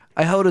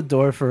I held a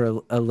door for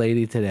a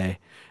lady today,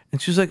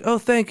 and she was like, "Oh,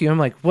 thank you." I'm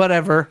like,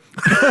 "Whatever."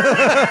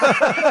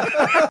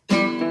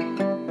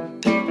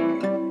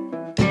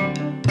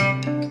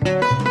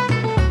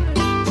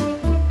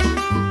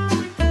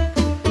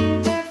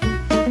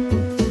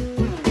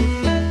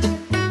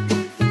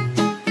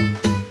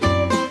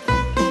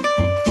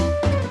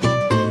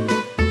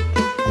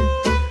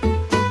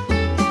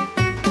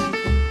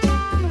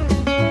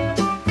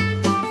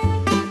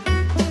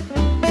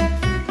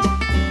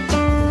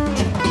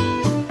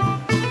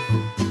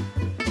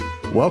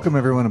 Welcome,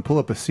 everyone, and pull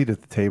up a seat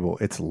at the table.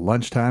 It's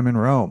Lunchtime in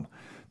Rome.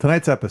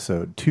 Tonight's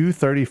episode,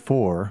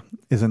 234,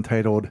 is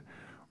entitled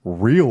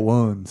Real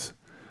Ones.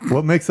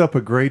 What makes a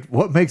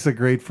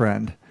great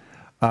friend?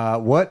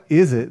 What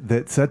is it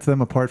that sets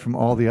them apart from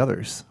all the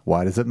others?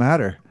 Why does it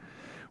matter?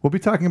 We'll be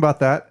talking about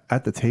that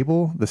at the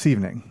table this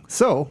evening.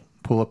 So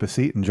pull up a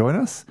seat and join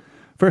us.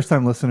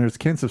 First-time listeners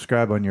can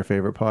subscribe on your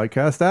favorite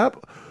podcast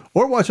app,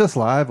 or watch us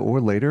live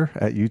or later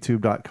at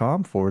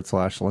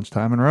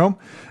youtube.com/lunchtime in Rome.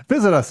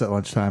 Visit us at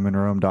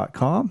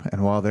lunchtimeinrome.com.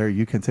 And while there,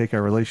 you can take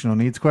our relational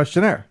needs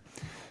questionnaire.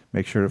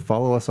 Make sure to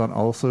follow us on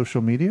all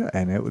social media,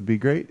 and it would be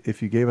great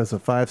if you gave us a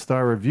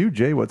 5-star review.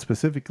 Jay, what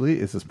specifically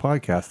is this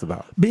podcast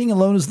about? Being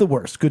alone is the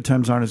worst. Good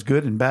times aren't as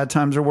good, and bad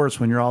times are worse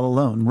when you're all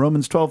alone.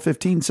 Romans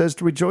 12:15 says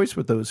to rejoice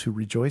with those who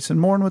rejoice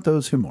and mourn with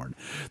those who mourn.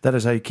 That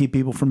is how you keep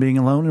people from being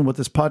alone, and what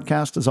this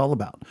podcast is all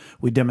about.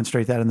 We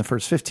demonstrate that in the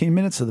first 15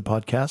 minutes of the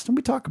podcast, and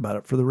we talk about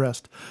it for the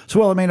rest. So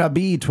while it may not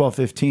be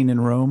 12:15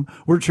 in Rome,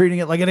 we're treating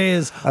it like it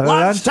is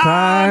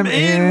Lunchtime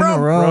in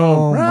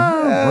Rome.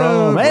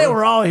 Rome. Hey,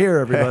 we're all here,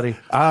 everybody.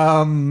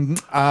 Oh,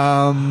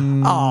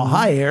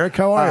 hi, Eric.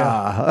 How are you?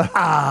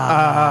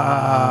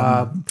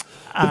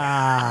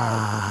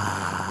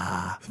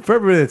 For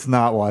everybody that's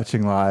not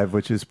watching live,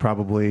 which is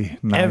probably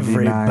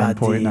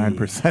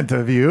 99.9%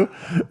 of you,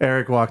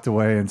 Eric walked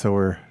away, and so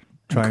we're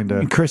trying to...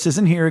 And Chris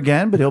isn't here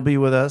again, but he'll be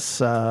with us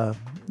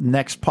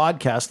next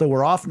podcast, though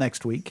we're off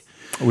next week.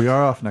 We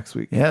are off next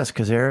week. Yes,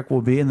 because Eric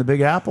will be in the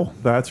Big Apple.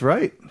 That's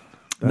right.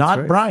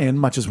 Not Brian,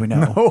 much as we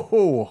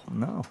know.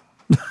 No.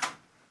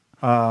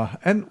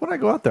 And when I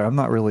go out there, I'm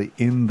not really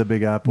in the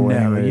Big Apple. No,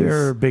 anyways.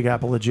 you're Big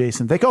Apple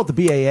adjacent. They call it the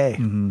BAA.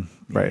 Mm-hmm.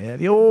 Right. Yeah,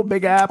 the old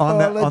Big Apple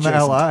on the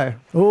LI.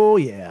 Oh,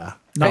 yeah.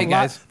 Hey,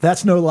 guys.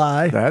 That's no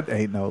lie. That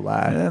ain't no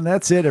lie. And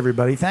that's it,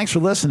 everybody. Thanks for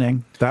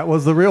listening. That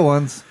was the real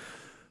ones.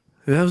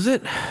 That was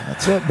it.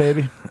 That's it,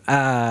 baby.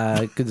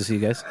 Good to see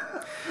you guys.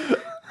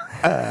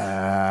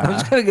 I'm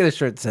just going to get a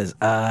shirt that says,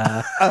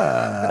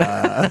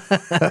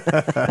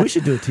 We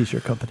should do a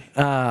t-shirt company.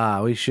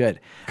 we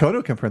should.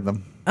 Kodo can print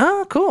them.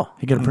 Oh, cool.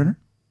 You get a printer?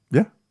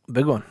 Yeah.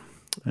 Big one.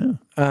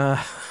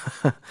 Yeah.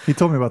 He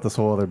told me about this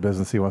whole other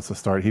business he wants to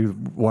start. He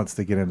wants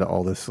to get into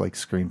all this like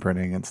screen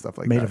printing and stuff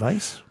like that. Made of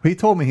ice? He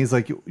told me, he's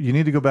like, you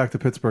need to go back to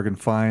Pittsburgh and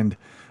find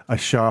a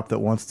shop that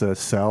wants to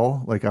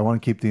sell. Like, I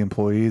want to keep the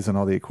employees and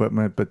all the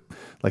equipment, but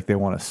like they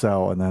want to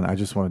sell. And then I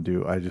just want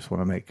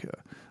to make,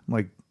 I'm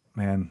like,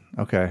 man,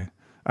 okay.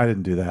 I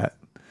didn't do that,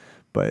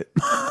 but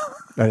I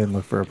didn't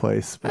look for a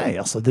place. I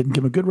also didn't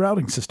give him a good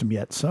routing system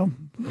yet, so.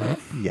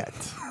 Yet.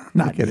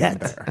 Not We're yet.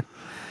 There.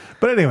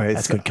 But anyways.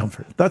 That's good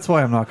comfort. That's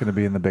why I'm not going to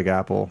be in the Big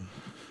Apple.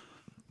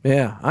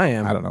 Yeah, I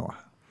am. I don't know.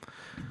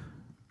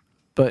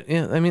 But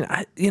yeah, I mean,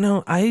 I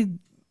don't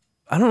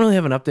really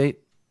have an update.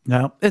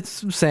 No.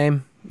 It's the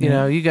same. You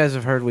know, you guys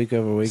have heard week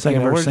over week.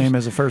 Second verse, same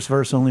as the first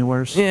verse, only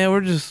worse. Yeah,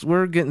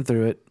 we're getting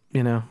through it.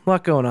 You know, a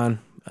lot going on.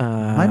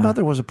 My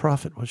mother was a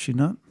prophet, was she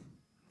not?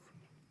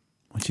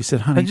 When she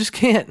said, honey, I just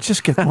can't.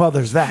 Well,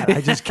 there's that.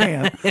 I just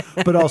can't.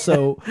 But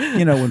also,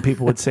 you know, when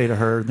people would say to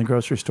her in the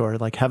grocery store,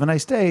 like, have a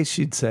nice day,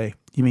 she'd say,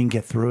 you mean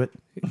get through it?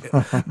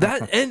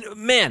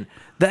 Man,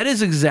 that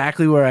is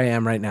exactly where I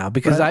am right now,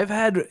 because I've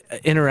had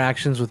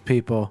interactions with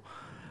people.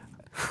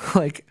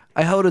 Like,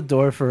 I held a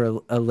door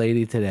for a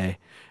lady today,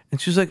 and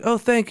she was like, "Oh,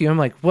 thank you." I'm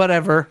like,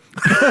 "Whatever."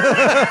 Like,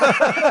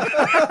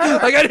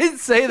 I didn't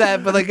say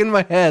that, but like in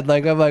my head,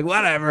 like I'm like,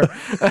 "Whatever."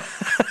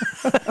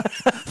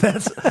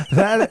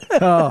 That.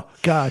 Oh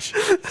gosh,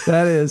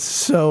 that is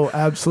so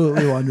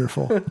absolutely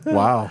wonderful.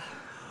 Wow.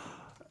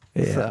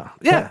 Yeah.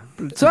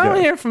 So I want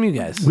to hear from you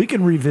guys. We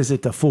can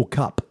revisit the full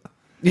cup.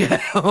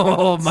 Yeah.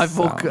 Oh, my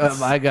full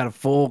cup. I got a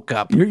full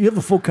cup. You have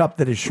a full cup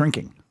that is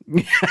shrinking.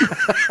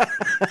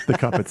 The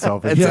cup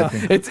itself is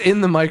It's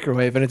in the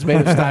microwave and it's made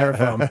of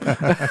styrofoam.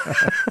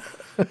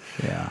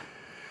 Yeah.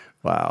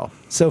 Wow.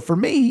 So for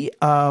me,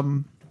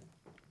 and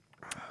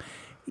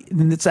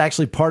it's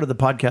actually part of the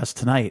podcast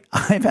tonight,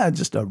 I've had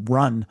just a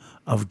run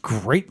of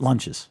great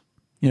lunches,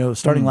 you know,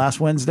 starting last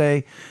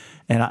Wednesday,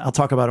 and I'll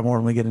talk about it more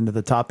when we get into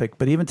the topic.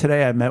 But even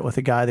today, I met with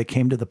a guy that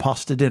came to the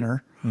pasta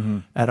dinner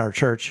at our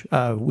church.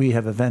 We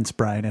have events,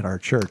 Brian, at our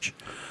church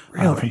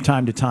from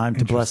time to time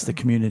to bless the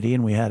community.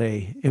 And we had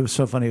it was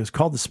so funny. It was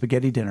called the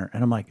spaghetti dinner.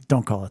 And I'm like,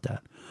 don't call it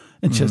that.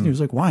 And Chesney was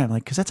like, why? I'm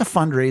like, because that's a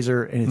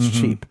fundraiser and it's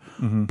cheap.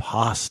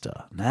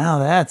 Pasta. Now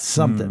that's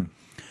something.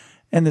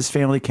 And this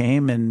family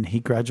came and he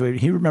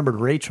graduated. He remembered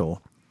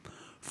Rachel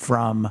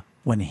from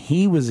when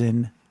he was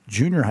in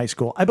junior high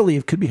school. I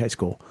believe could be high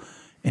school.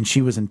 And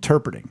she was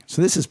interpreting.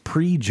 So this is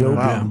pre-Joe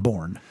being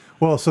born.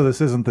 Well, so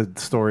this isn't the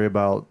story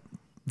about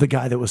The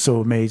guy that was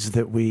so amazed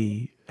that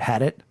we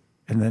had it,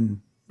 and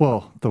then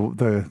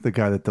the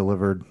guy that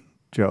delivered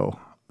Joe.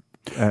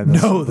 And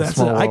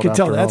I could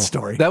tell that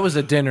story. That was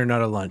a dinner,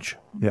 not a lunch.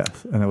 Yes,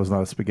 and it was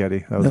not a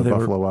spaghetti. That was a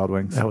Buffalo Wild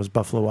Wings. That was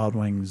Buffalo Wild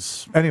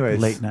Wings. Anyways,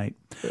 late night.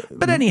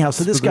 But anyhow,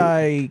 so this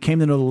guy came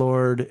to know the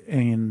Lord,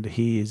 and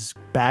he's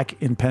back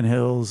in Penn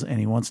Hills, and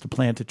he wants to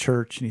plant a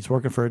church, and he's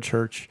working for a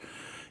church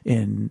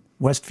in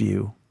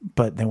Westview,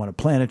 but they want to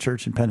plant a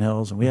church in Penn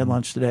Hills, and we had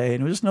lunch today,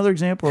 and it was just another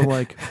example of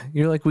like,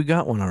 You're like, we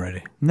got one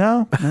already.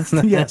 no,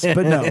 yes,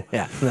 but no.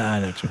 Yeah, I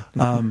know.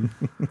 True.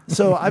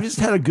 So I've just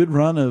had a good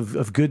run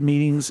of good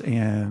meetings,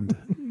 and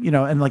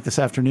and like this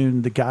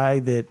afternoon,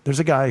 there's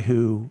a guy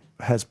who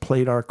has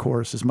played our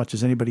course as much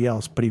as anybody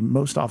else, but he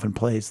most often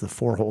plays the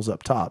 4 holes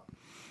up top.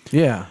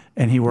 Yeah.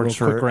 And he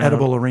works Little quick for round.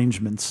 Edible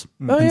Arrangements.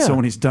 Oh, and yeah. so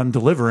when he's done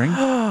delivering,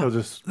 I'll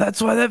just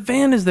That's why that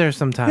van is there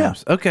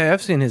sometimes. Yeah. Okay,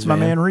 I've seen his my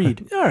van. man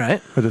Reed. All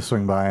right.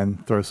 swing by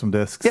and throw some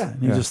discs. Yeah,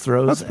 and he just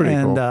throws. That's pretty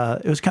and cool.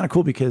 It was kind of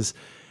cool because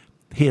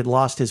he had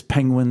lost his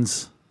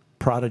Penguins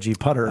Prodigy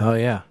putter. Oh,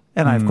 yeah.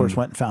 And I, of course,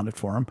 went and found it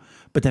for him.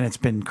 But then it's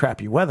been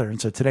crappy weather. And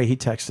so today he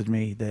texted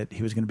me that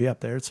he was going to be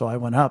up there. So I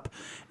went up,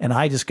 and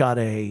I just got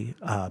a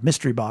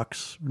mystery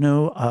box,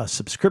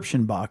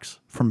 subscription box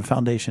from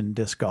Foundation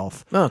Disc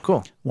Golf. Oh,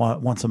 cool.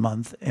 Once a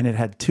month. And it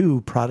had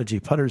 2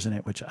 Prodigy putters in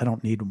it, which I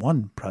don't need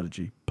 1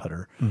 Prodigy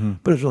putter.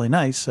 But it was really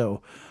nice.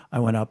 So I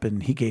went up,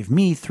 and he gave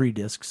me 3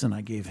 discs, and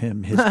I gave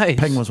him his Nice.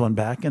 Penguins one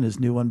back and his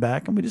new one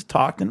back. And we just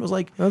talked, and it was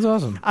like, That's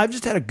awesome. I've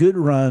just had a good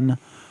run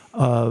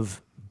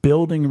of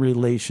building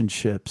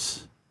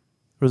relationships.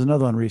 There was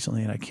another one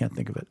recently, and I can't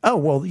think of it. Oh,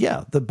 well,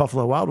 yeah, the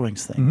Buffalo Wild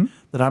Wings thing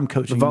that I'm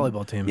coaching. The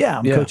volleyball team. Yeah,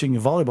 I'm Yeah. coaching a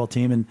volleyball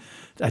team, and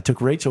I took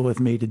Rachel with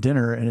me to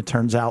dinner, and it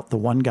turns out the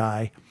one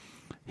guy,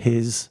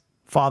 his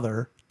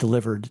father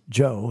delivered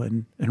Joe,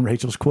 and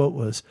Rachel's quote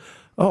was,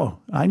 "Oh,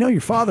 I know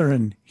your father,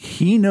 and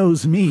he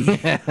knows me."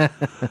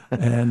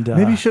 And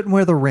Maybe you shouldn't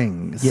wear the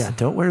rings. yeah,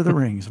 don't wear the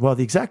rings. Well,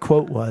 the exact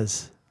quote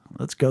was,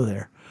 "Let's go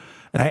there."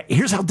 And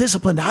here's how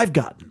disciplined I've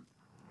gotten.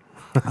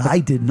 I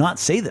did not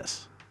say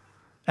this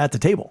at the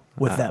table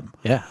with them.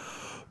 Yeah.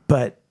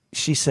 But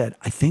she said,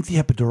 I think the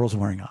epidural's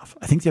wearing off.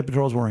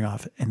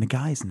 And the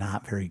guy's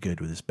not very good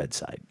with his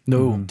bedside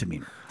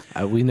demeanor.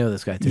 We know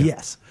this guy, too.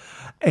 Yes.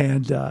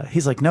 And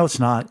he's like, no, it's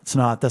not. It's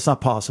not. That's not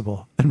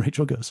possible. And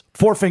Rachel goes,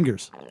 4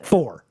 fingers.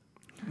 4.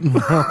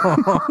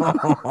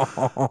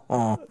 That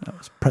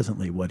was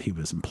presently what he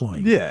was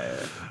employing. Yeah.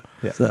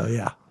 So,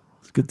 yeah.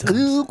 It's good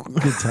times.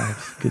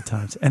 Good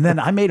times. And then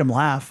I made him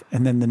laugh.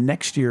 And then the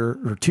next year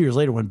or 2 years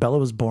later, when Bella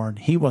was born,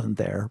 he wasn't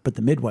there, but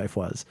the midwife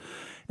was.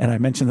 And I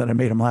mentioned that I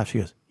made him laugh. She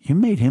goes, you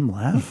made him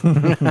laugh?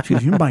 She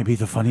goes, you might be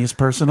the funniest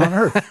person on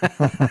earth.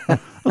 I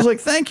was like,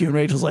 thank you. And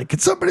Rachel's like, can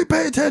somebody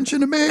pay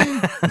attention to me?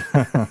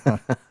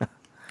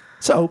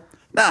 So,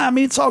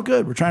 it's all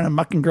good. We're trying to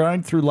muck and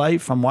grind through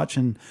life. I'm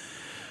watching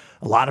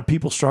a lot of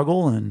people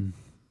struggle, and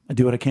I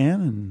do what I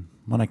can. And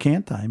when I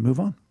can't, I move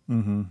on.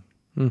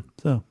 Mm-hmm.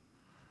 So.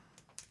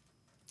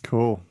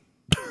 Cool.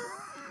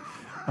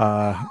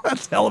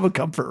 That's hell of a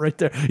comfort right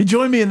there. You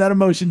joined me in that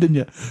emotion, didn't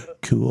you?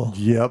 Cool.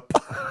 Yep.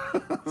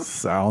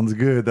 Sounds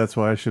good. That's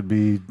why I should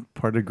be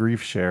part of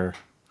Grief Share.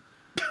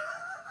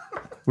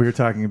 We were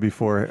talking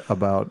before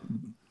about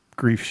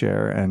Grief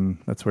Share, and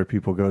that's where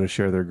people go to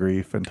share their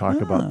grief and talk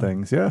about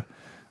things. Yeah.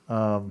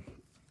 I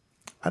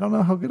don't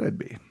know how good I'd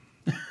be.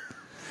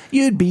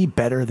 You'd be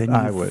better than you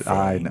I would. think.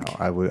 I know.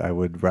 I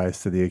would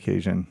rise to the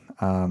occasion.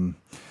 Kind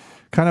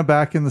of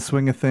back in the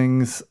swing of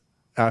things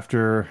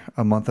after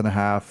a month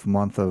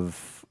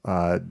of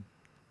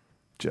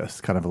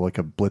just kind of like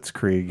a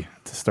blitzkrieg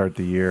to start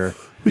the year.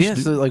 Yeah,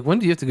 so like when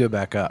do you have to go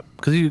back up?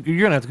 Because you're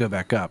going to have to go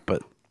back up,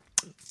 but...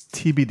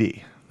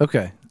 TBD.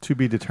 Okay. To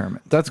be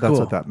determined. That's cool. That's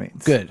what that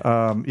means. Good.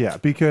 Yeah,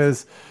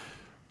 because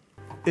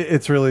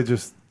it's really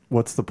just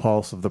what's the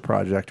pulse of the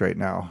project right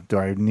now? Do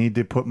I need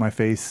to put my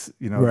face,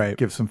 Right.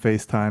 give some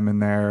face time in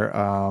there?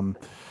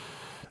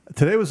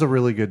 Today was a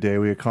really good day.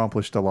 We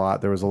accomplished a lot.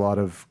 There was a lot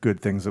of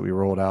good things that we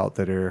rolled out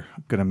that are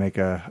going to make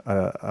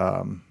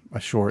a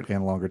short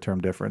and longer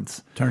term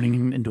difference. Turning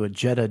him into a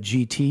Jetta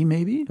GT,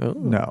 maybe? No,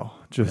 No,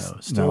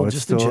 it's still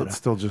just a Jetta. it's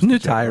still just New a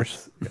Jetta.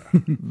 tires.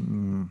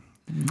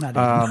 Not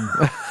even.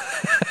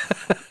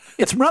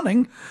 It's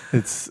running.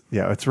 It's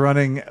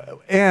running.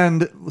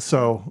 And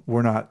so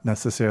we're not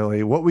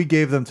necessarily, what we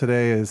gave them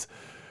today is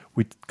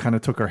we kind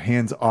of took our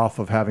hands off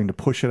of having to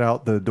push it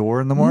out the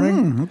door in the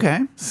morning.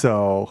 Okay.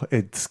 So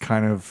it's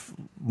kind of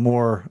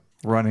more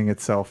running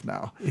itself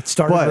now. It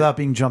started without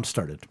being jump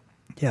started.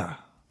 Yeah.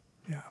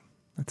 Yeah.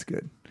 That's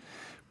good.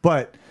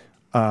 But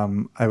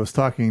I was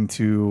talking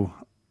to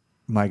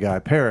my guy,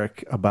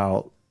 Peric,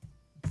 about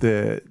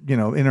the,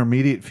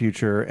 intermediate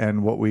future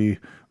and what we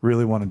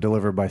really want to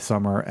deliver by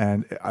summer.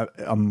 And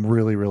I'm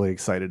really, really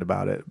excited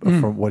about it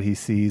from what he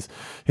sees,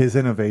 his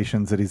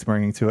innovations that he's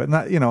bringing to it. And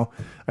that,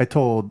 I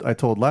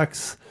told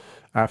Lex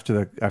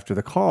after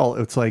the call,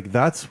 it's like,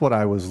 that's what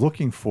I was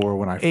looking for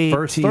when I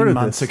first started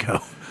months this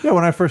ago. Yeah.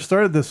 When I first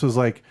started this was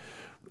like,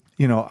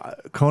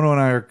 Kono and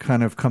I are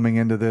kind of coming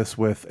into this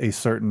with a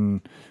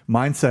certain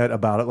mindset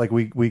about it. Like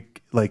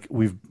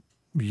we've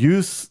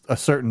used a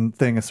certain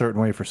thing a certain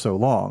way for so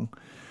long,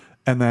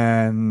 and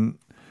then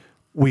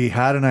we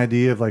had an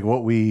idea of like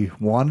what we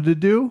wanted to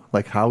do,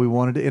 like how we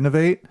wanted to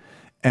innovate,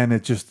 and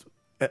it just.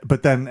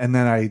 But then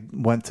I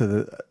went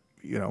to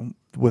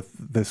with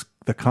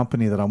the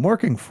company that I'm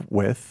working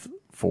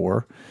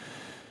for.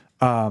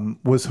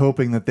 Was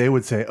hoping that they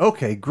would say,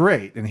 okay,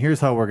 great, and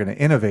here's how we're going to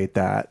innovate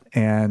that,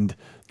 and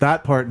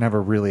that part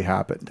never really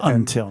happened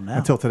until now,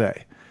 until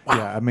today. Wow,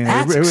 yeah, I mean,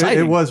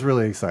 it was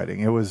really exciting.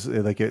 It was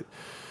like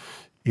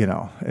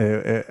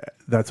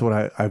that's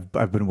what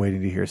I've been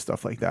waiting to hear,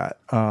 stuff like that.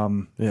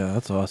 Yeah,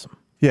 that's awesome.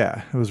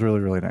 Yeah, it was really,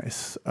 really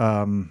nice.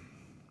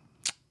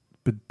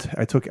 But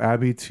I took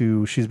Abby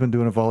she's been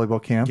doing a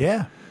volleyball camp.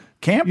 Yeah,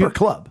 camp or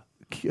club?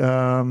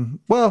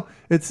 Well,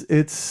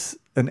 it's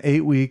an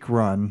 8-week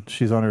run.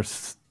 She's on her.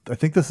 I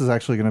think this is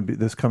actually going to be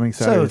this coming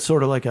Saturday. So it's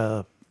sort of like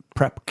a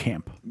prep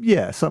camp.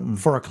 Yeah, something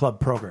for a club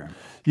program.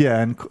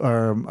 Yeah, and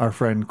our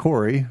friend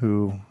Corey,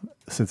 who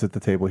sits at the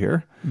table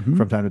here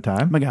from time to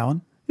time,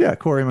 McGowan. Yeah,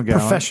 Corey McGowan,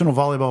 professional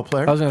volleyball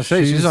player. I was going to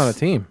say she's on a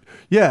team.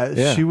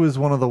 Yeah, she was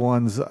one of the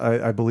ones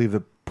I believe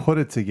that put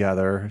it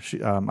together.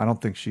 She, I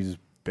don't think she's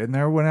been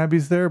there when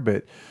Abby's there,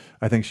 but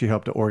I think she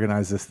helped to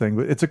organize this thing.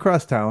 But it's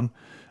across town,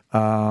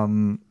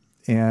 and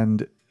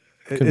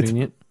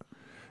convenient.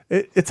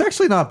 It's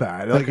actually not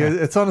bad. Like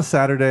it's on a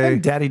Saturday.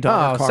 And daddy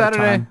daughter car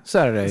Saturday. time.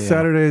 Saturday. Yeah.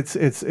 Saturday.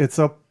 It's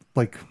up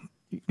like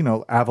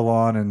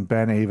Avalon and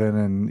Ben Avon,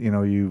 and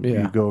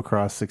you go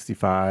across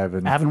 65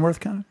 and Avonworth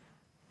kind of.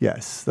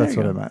 Yes, that's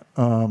what I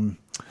meant.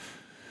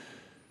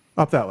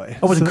 Up that way.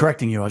 I wasn't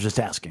correcting you. I was just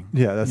asking.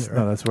 Yeah, that's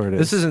where it is.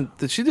 This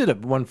isn't. She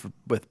did one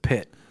with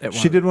Pitt.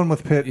 She did one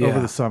with Pitt over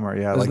the summer.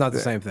 Yeah, it's not the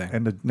same thing.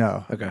 And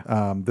no. Okay.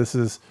 This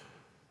is.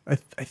 I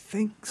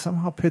think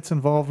somehow Pitt's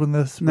involved in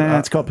this. Nah,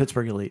 it's called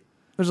Pittsburgh Elite.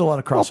 There's a lot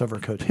of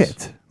crossover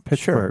coaches. Pittsburgh.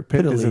 Sure,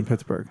 Pitt is Elite. in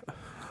Pittsburgh.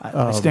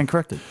 I stand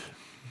corrected.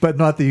 But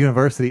not the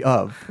University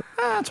of.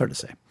 It's hard to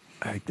say.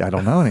 I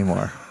don't know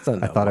anymore.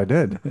 I thought I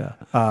did. Yeah.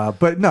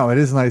 But no, it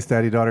is nice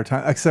daddy-daughter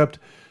time, except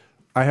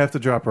I have to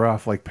drop her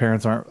off. Like,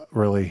 parents aren't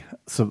really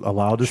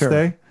allowed to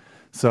stay.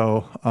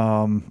 So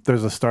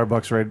there's a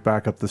Starbucks right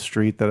back up the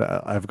street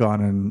that I've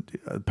gone in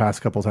the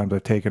past couple of times.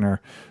 I've taken her,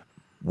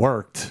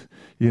 worked,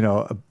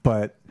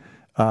 but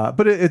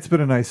it's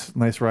been a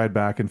nice ride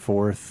back and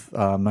forth.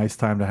 Nice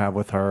time to have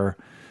with her.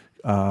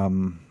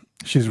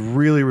 She's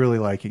really, really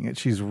liking it.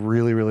 She's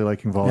really, really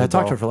liking volleyball. Yeah, I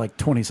talked to her for like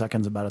 20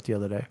 seconds about it the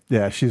other day.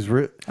 Yeah, she's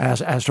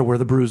asked her where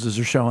the bruises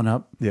are showing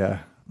up. Yeah,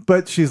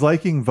 but she's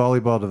liking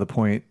volleyball to the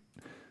point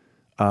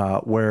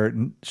where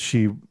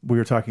we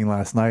were talking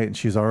last night, and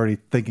she's already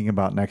thinking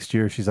about next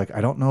year. She's like,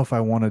 I don't know if I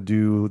want to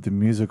do the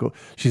musical.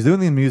 She's doing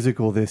the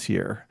musical this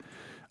year,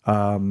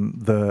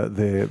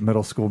 the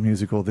middle school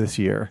musical this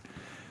year.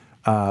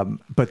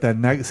 But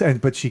then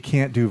but she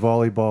can't do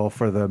volleyball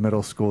for the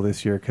middle school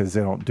this year because they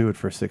don't do it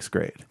for 6th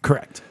grade.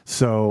 Correct.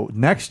 So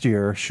next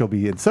year she'll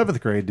be in 7th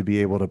grade to be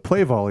able to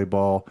play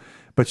volleyball.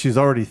 But she's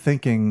already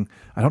thinking,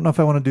 I don't know if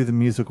I want to do the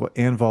musical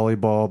and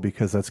volleyball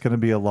because that's going to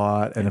be a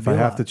lot. And if I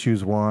have to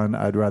choose one,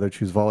 I'd rather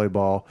choose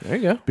volleyball. There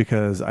you go.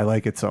 Because I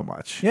like it so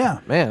much. Yeah.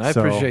 Man, I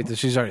appreciate that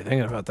she's already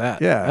thinking about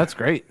that. Yeah. That's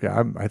great.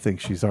 Yeah, I think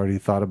she's already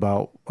thought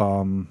about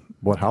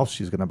what house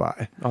she's going to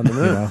buy. On the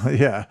moon.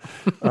 Yeah.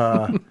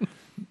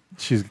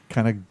 She's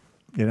kind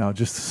of,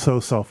 just so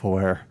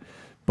self-aware.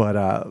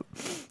 But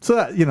so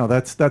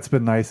that, that's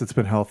been nice. It's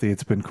been healthy.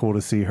 It's been cool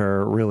to see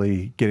her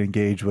really get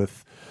engaged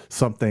with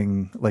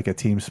something like a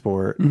team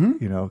sport,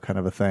 kind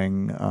of a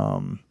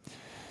thing.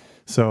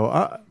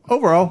 So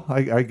overall,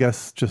 I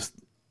guess just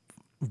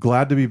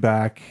glad to be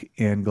back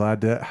and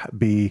glad to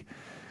be.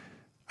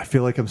 I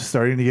feel like I'm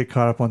starting to get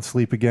caught up on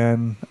sleep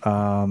again.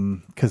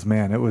 Because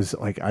man, it was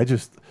like I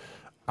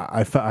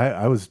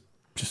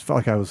felt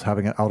like I was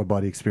having an out of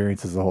body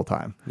experiences the whole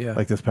time. Yeah,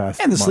 like this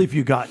past and the month. sleep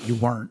you got, you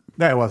weren't.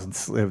 That wasn't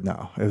sleep.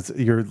 No, it was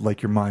your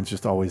mind's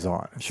just always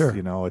on. Sure,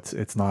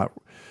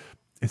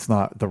 it's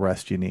not the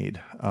rest you need.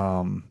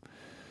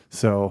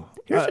 So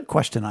here's a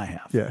question I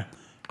have. Yeah.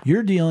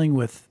 You're dealing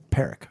with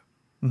Peric.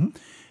 Mm-hmm.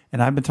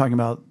 And I've been talking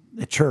about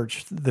at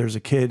church, there's a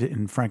kid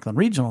in Franklin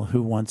Regional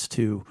who wants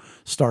to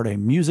start a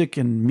music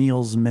and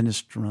meals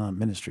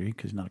ministry,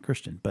 because he's not a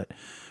Christian, but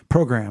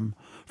program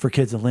for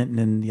kids at Linton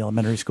in the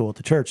elementary school at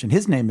the church. And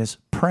his name is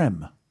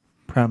Prem.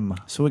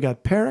 So we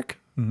got Peric,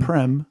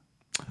 Prem.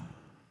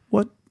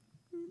 What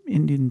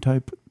Indian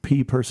type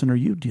P person are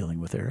you dealing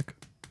with, Eric?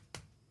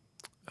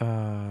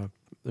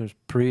 There's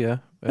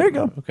Priya. There you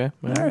go. Okay.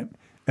 All right.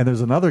 And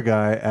there's another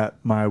guy at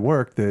my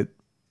work that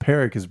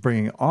Peric is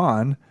bringing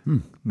on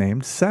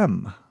named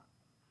Sem,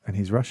 and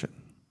he's Russian.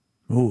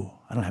 Ooh,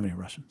 I don't have any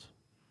Russians.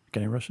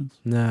 Got any Russians?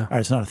 No. All right,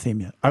 it's not a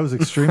theme yet. I was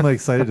extremely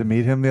excited to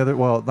meet him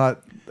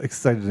not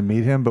excited to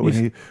meet him, but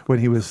when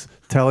he was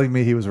telling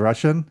me he was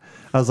Russian,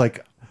 I was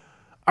like,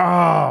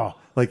 oh,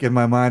 like in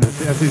my mind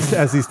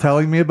as he's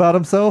telling me about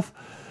himself,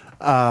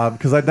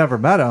 because I'd never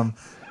met him.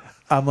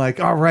 I'm like,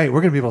 all right,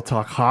 we're gonna be able to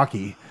talk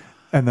hockey.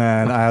 And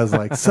then I was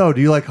like, so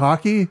do you like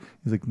hockey?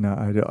 He's like, no,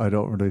 I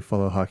don't really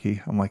follow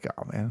hockey. I'm like,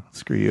 oh man,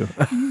 screw you.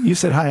 You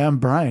said, hi, I'm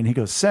Brian. He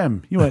goes,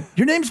 Sem. You went,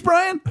 your name's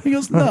Brian? He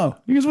goes, no.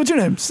 He goes, what's your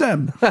name?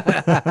 Sem.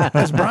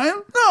 That's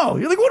Brian? No.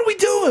 You're like, what are we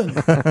doing?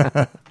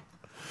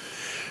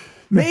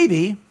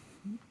 Maybe.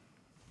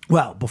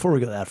 Well, before we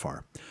go that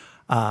far,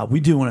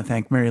 we do want to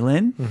thank Mary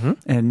Lynn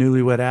and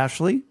newlywed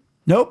Ashley.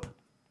 Nope.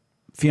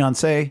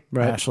 Fiance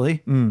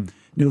Ashley.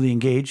 Newly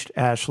engaged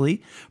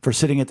Ashley for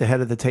sitting at the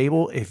head of the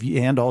table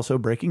and also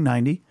Breaking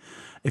 90.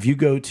 If you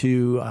go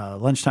to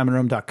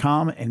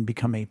lunchtimeinrome.com and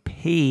become a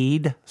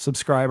paid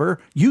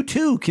subscriber, you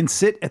too can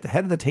sit at the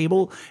head of the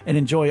table and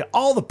enjoy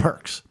all the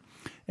perks.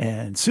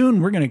 And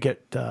soon we're going to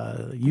get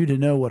you to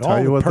know what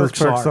those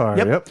perks are.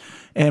 Yep.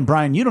 And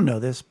Brian, you don't know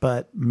this,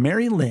 but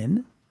Mary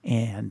Lynn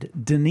and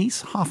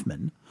Denise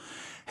Hoffman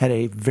had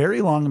a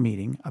very long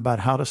meeting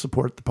about how to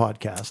support the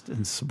podcast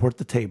and support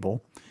the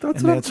table. That's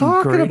and what they had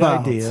some great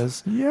about.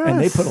 ideas. Yes. And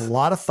they put a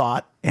lot of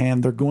thought,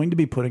 and they're going to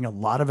be putting a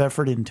lot of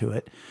effort into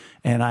it.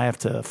 And I have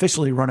to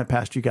officially run it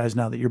past you guys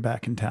now that you're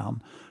back in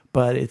town.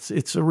 But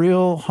it's a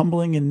real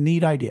humbling and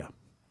neat idea.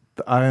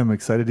 I am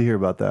excited to hear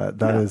about that.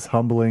 That is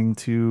humbling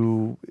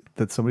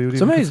that somebody would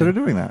even consider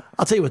doing that.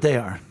 I'll tell you what they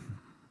are.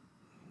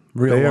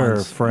 Real They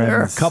ones. are friends.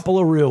 They're a couple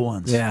of real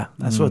ones. Yeah.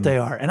 That's what they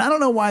are. And I don't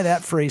know why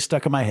that phrase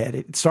stuck in my head.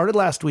 It started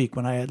last week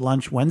when I had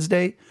lunch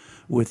Wednesday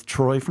with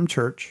Troy from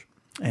church.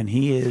 And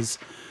he is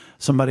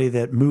somebody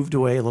that moved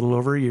away a little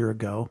over a year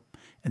ago.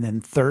 And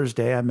then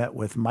Thursday, I met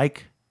with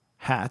Mike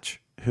Hatch,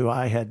 who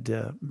I had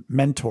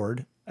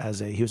mentored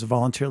he was a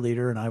volunteer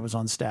leader, and I was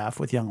on staff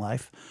with Young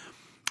Life.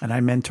 And I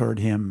mentored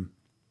him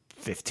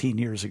 15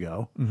 years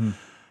ago.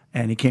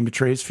 And he came to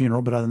Trey's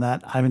funeral, but other than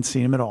that, I haven't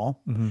seen him at all.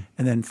 And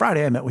then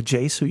Friday, I met with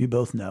Jace, who you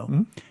both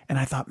know. And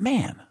I thought,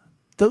 man,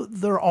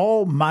 they're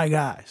all my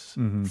guys.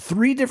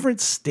 3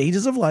 different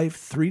stages of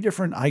life,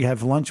 I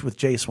have lunch with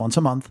Jace once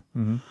a month.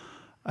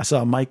 I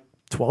saw Mike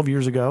 12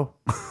 years ago,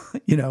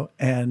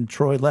 and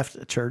Troy left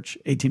a church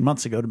 18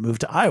 months ago to move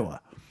to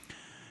Iowa.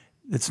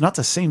 It's not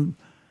the same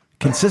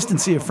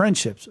consistency of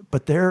friendships,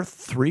 but they're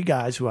 3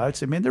 guys who I would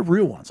say, man, they're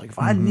real ones. Like if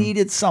I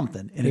needed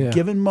something in a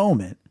given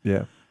moment,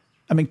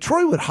 I mean,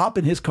 Troy would hop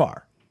in his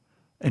car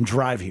and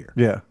drive here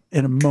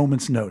in a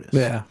moment's notice.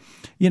 Yeah.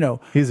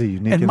 He's a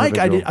unique And Mike,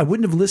 individual. I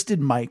wouldn't have listed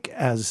Mike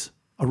as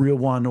a real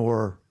one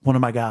or one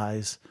of my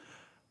guys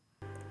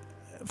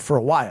for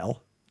a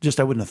while. Just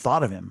I wouldn't have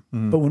thought of him.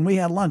 But when we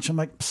had lunch, I'm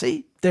like,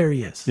 see, there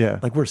he is. Yeah.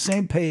 Like we're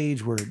same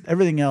page. We're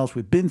everything else.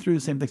 We've been through the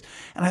same things.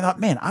 And I thought,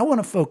 man, I want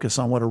to focus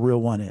on what a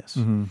real one is.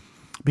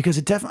 Because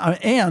it definitely,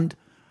 and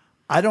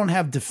I don't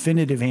have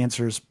definitive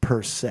answers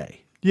per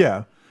se.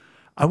 Yeah.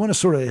 I want to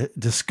sort of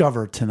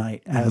discover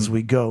tonight as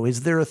we go.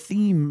 Is there a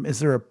theme? Is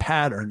there a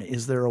pattern?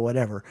 Is there a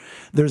whatever?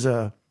 There's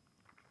a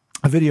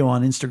video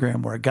on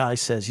Instagram where a guy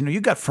says,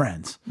 you got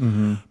friends,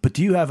 but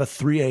do you have a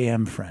 3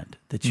 a.m. friend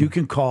that you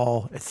can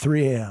call at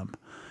 3 a.m.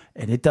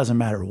 and it doesn't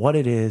matter what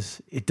it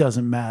is. It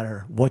doesn't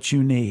matter what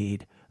you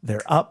need.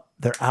 They're up,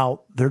 they're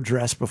out, they're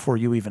dressed before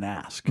you even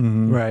ask.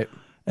 Right.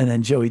 And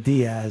then Joey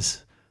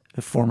Diaz,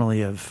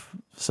 formerly of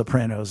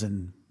Sopranos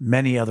and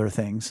many other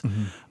things.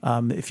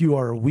 If you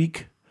are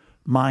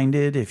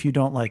weak-minded, if you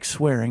don't like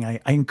swearing, I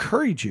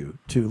encourage you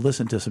to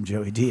listen to some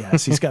Joey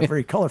Diaz. He's got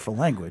very colorful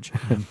language.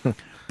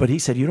 But he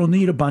said, you don't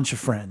need a bunch of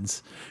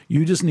friends.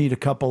 You just need a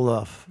couple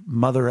of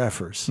mother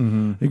effers.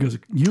 He goes,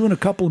 you and a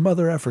couple of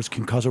mother effers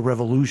can cause a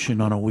revolution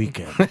on a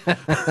weekend.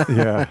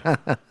 Yeah.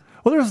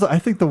 Well, I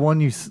think there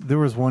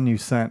was one you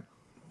sent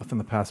within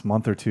the past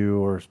month or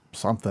two or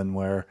something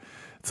where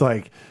it's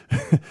like,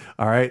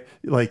 all right,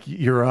 like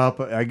you're up,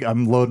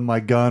 I'm loading my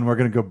gun. We're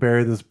going to go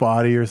bury this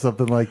body or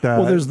something like that.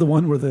 Well, there's the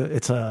one where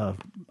it's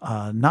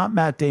not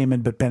Matt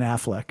Damon, but Ben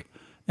Affleck.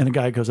 And a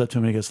guy goes up to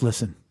him and he goes,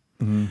 listen,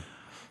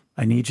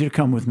 I need you to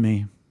come with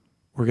me.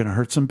 We're going to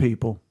hurt some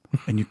people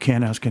and you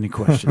can't ask any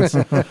questions.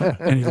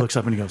 And he looks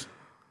up and he goes,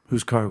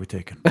 whose car are we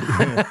taking?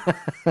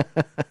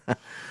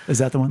 Is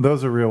that the one?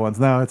 Those are real ones.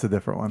 No, it's a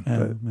different one.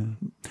 But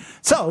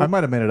So I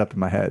might have made it up in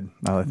my head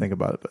now that I think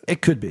about it. But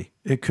it could be.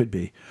 It could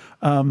be.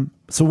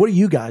 So what do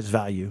you guys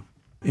value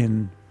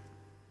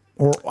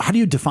or how do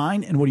you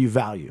define and what do you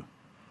value?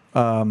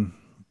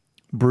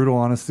 brutal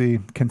honesty,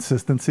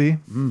 consistency.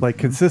 Like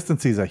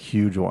consistency is a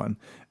huge one.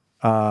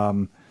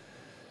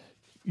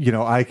 You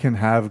know, I can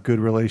have good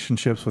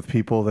relationships with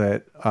people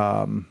that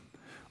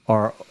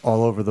are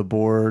all over the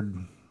board,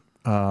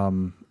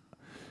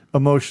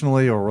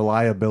 emotionally or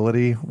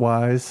reliability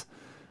wise.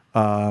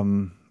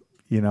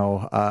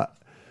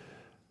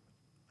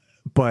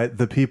 But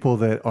the people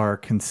that are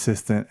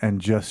consistent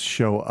and just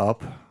show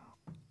up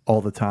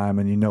all the time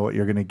and you know what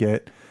you're going to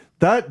get,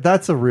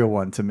 that's a real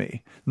one to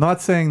me.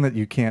 Not saying that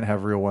you can't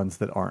have real ones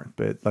that aren't,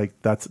 but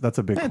like that's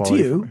a big quality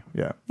to you. for me.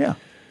 Yeah. Yeah.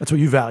 That's what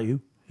you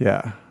value.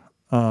 Yeah.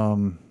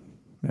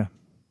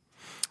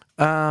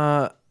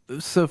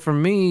 So for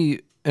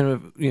me,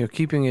 and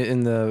keeping it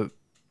in the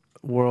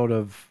world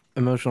of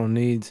emotional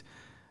needs,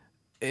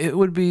 it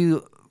would be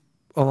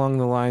along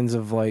the lines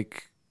of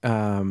like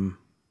knowing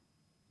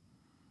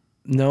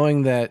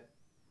that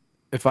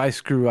if I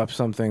screw up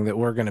something that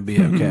we're gonna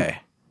be okay.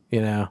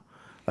 You know,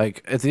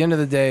 like at the end of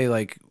the day,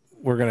 like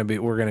we're gonna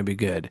be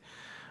good,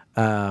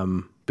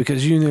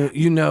 because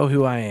you know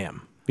who I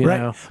am. You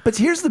know? But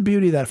here's the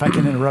beauty that if I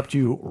can interrupt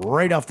you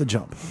right off the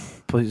jump,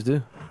 Please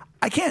do.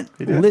 I can't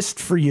list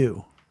for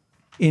you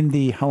in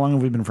the how long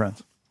have we been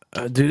friends?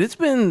 Dude, it's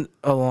been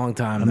a long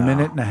time. A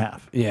minute and a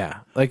half. Yeah,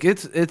 like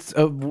it's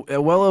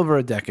well over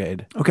a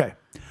decade. Okay.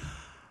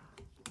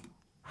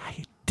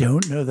 I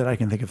don't know that I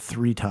can think of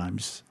 3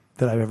 times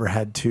that I've ever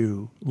had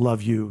to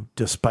love you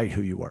despite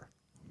who you were.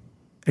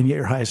 And yet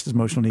your highest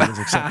emotional need is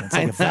acceptance.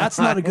 Like if that's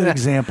not a good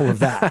example of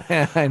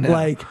that. I know.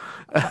 Like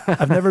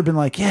I've never been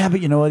like, yeah,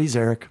 but you know what? He's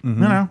Eric.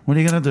 No, what are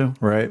you going to do?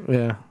 Right.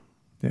 Yeah.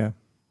 Yeah.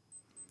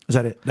 Is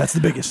that it? That's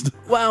the biggest.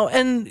 Well,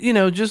 and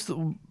just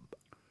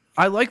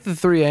I like the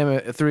 3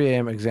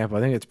 a.m. example.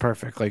 I think it's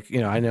perfect. Like,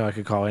 I know I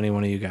could call any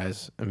one of you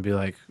guys and be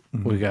like,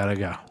 we gotta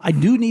go. I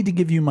do need to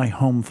give you my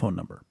home phone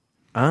number.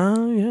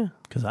 Oh, yeah.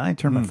 Because I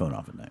turn my phone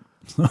off at night.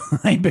 So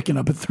I ain't picking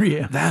up at 3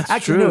 a.m. That's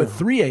Actually, true. No, at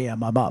 3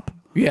 a.m. I'm up.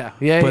 Yeah.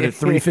 But at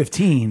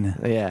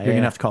 3:15, you're going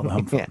to have to call the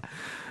home phone.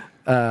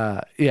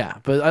 Yeah.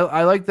 But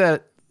I like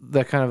that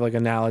kind of like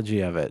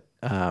analogy of it.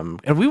 And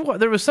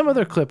there was some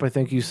other clip, I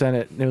think you sent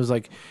it, and it was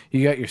like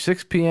you got your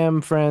 6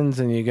 p.m. friends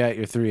and you got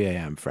your 3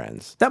 a.m.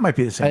 friends. That might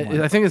be the same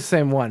one. I think it's the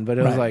same one, but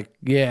it was like,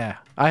 yeah,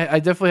 I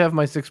definitely have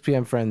my 6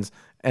 p.m. friends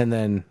and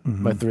then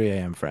my 3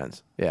 a.m.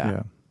 friends.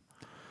 Yeah.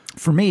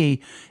 For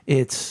me,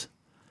 it's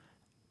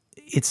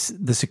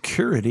the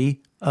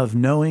security of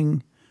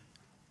knowing.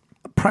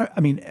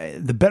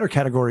 The better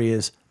category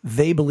is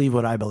they believe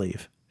what I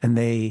believe, and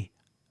they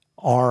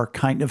are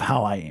kind of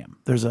how I am.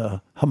 There's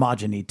a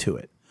homogeny to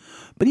it.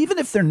 But even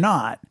if they're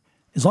not,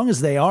 as long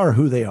as they are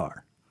who they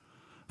are,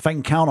 if I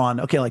can count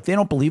on, okay, like they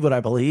don't believe what I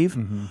believe,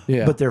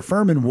 but they're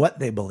firm in what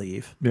they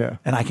believe,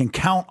 and I can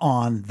count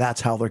on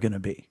that's how they're going to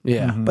be.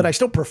 Yeah. But I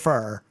still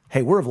prefer,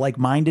 hey, we're of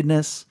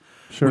like-mindedness.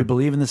 Sure. We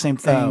believe in the same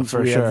things.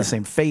 We have the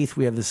same faith.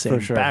 We have the same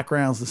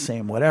backgrounds, the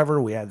same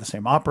whatever. We have the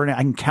same operating.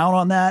 I can count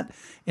on that,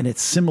 and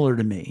it's similar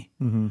to me.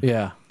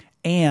 Yeah.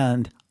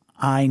 And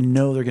I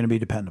know they're going to be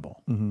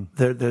dependable.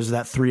 There's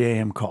that 3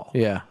 a.m. call.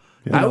 Yeah.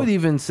 I would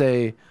even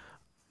say,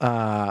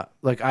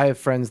 like I have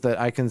friends that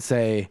I can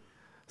say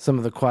some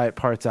of the quiet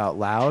parts out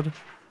loud.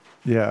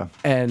 Yeah.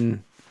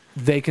 And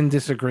they can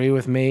disagree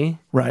with me.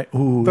 Right.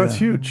 Ooh, that's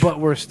huge. But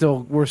we're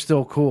still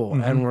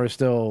cool, and we're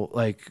still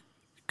like,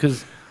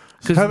 because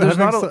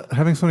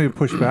having somebody to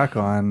push back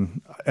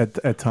on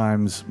at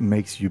times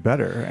makes you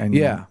better, and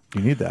you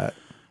need that.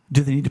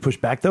 Do they need to push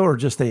back though, or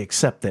just they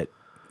accept that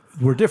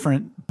we're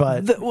different?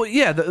 But but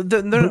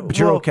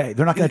you're okay.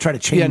 They're not going to try to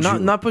change. Yeah, you.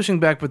 not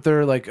pushing back, but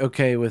they're like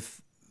okay with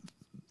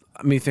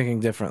me thinking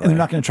differently. And they're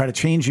not going to try to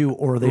change you,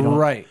 or they don't.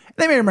 Right.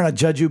 They may or may not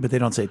judge you, but they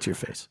don't say it to your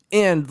face.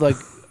 And like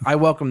I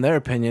welcome their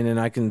opinion, and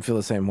I can feel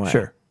the same way.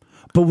 Sure,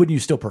 but wouldn't you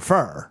still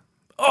prefer?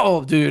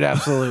 Oh, dude,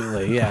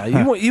 absolutely. Yeah.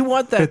 You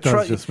want that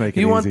trust.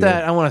 You want easier.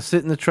 that. I want to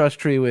sit in the trust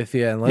tree with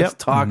you and let's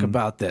talk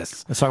about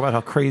this. Let's talk about how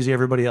crazy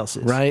everybody else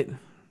is. Right?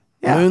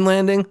 Yeah. Moon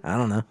landing? I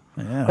don't know.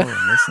 Yeah,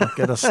 let's not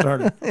get us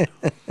started.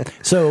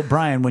 So,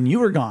 Brian, when you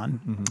were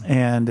gone,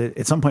 and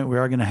at some point we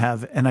are going to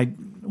have, and I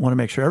want to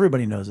make sure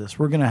everybody knows this,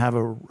 we're going to have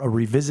a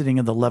revisiting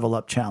of the Level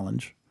Up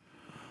Challenge.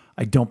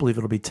 I don't believe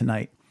it'll be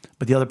tonight,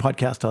 but the other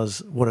podcast does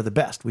What Are the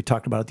Best. We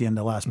talked about it at the end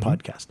of the last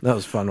podcast. That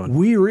was a fun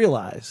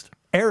one.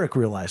 Eric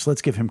realized,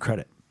 let's give him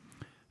credit,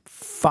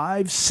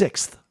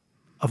 5/6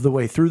 of the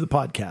way through the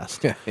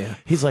podcast,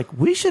 he's like,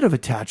 we should have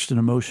attached an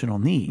emotional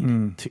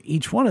need to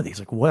each one of these.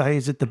 Like, why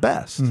is it the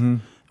best? And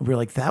we're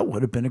like, that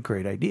would have been a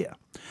great idea.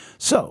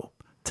 So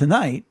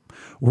tonight,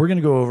 we're going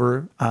to go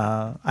over,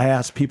 I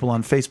asked people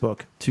on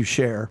Facebook to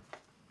share.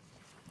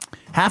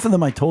 Half of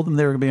them, I told them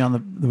they were going to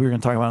be we were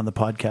going to talk about on the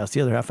podcast. The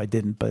other half I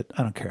didn't, but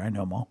I don't care. I know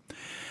them all.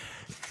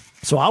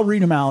 So I'll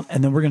read them out,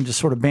 and then we're going to just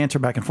sort of banter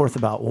back and forth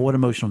about, well, what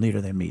emotional need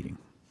are they meeting?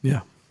 Yeah.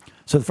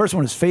 So the first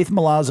one is Faith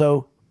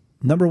Milazzo,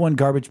 #1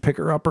 garbage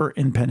picker-upper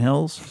in Penn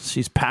Hills.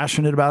 She's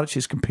passionate about it.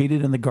 She's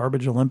competed in the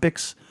Garbage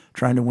Olympics,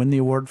 trying to win the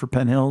award for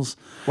Penn Hills.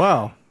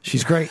 Wow.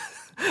 She's great.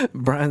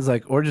 Brian's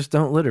like, or just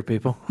don't litter,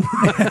 people.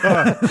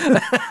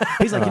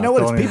 He's like, you know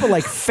what? It's people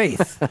like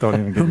Faith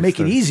who make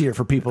it easier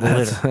for people to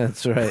litter.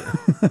 That's right.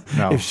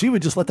 No. If she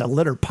would just let that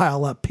litter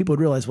pile up, people would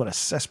realize what a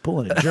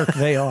cesspool and a jerk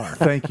they are.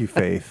 Thank you,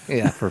 Faith.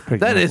 For picking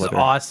that up is litter.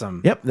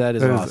 awesome. Yep. That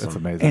is awesome. It's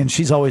amazing. And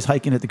she's always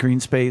hiking at the green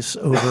space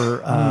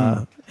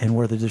over and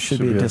where there should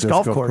be a disc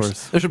golf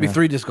course. There should be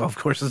 3 disc golf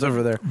courses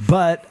over there.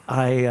 But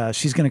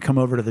she's going to come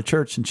over to the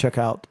church and check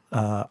out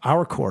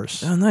our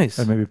course. Oh, nice.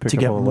 And maybe pick to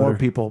up get a more litter.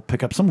 people,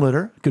 pick up some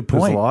litter. Good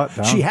There's point. a lot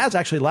down. She has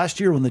actually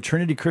last year when the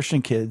Trinity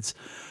Christian kids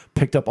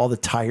picked up all the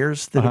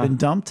tires that had been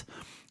dumped.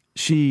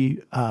 She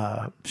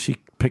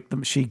picked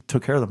them. She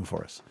took care of them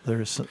for us.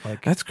 There's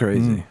like That's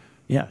crazy.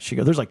 yeah. She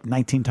goes. There's like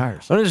 19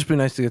 tires. Wouldn't it just be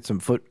nice to get some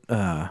foot?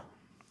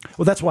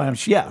 Well, that's why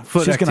she's going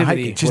to hike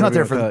it. She's not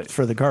there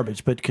for the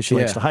garbage, but because she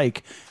likes to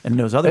hike and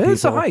knows other people.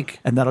 It's a hike,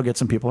 and that'll get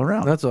some people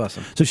around. That's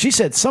awesome. So she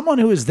said, someone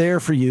who is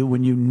there for you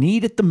when you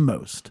need it the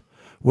most,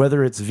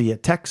 whether it's via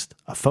text,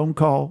 a phone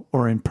call,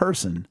 or in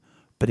person,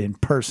 but in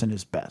person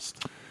is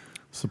best.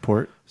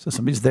 Support. So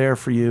somebody's there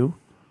for you.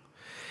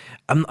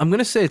 I'm going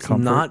to say it's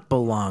not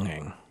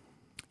belonging.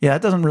 Yeah,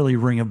 it doesn't really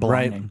ring a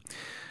belonging.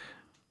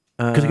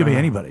 Because it could be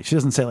anybody. She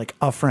doesn't say like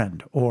a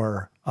friend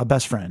or a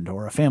best friend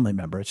or a family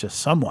member. It's just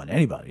someone,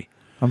 anybody.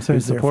 I'm saying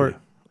who's there for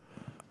support.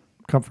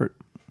 Comfort.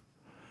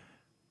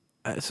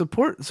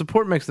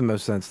 Support makes the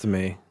most sense to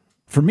me.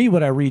 For me,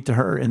 what I read to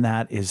her in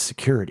that is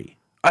security.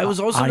 I was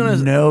also going I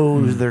to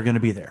know they're going to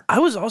be there. I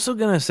was also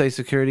going to say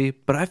security,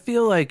 but I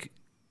feel like,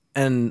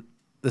 and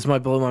this might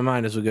blow my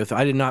mind as we go through,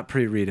 I did not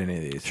pre-read any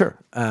of these. Sure.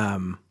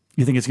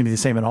 You think it's going to be the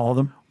same in all of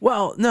them?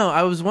 Well, no,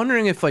 I was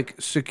wondering if like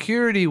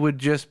security would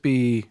just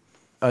be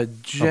a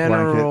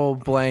general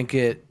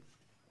blanket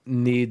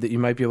need that you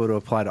might be able to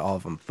apply to all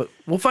of them. But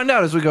we'll find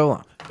out as we go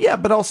along. Yeah,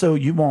 but also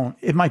you won't.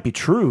 It might be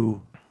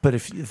true, but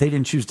if they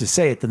didn't choose to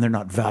say it, then they're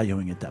not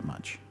valuing it that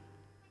much.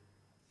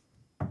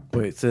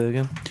 Wait, say that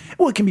again?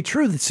 Well, it can be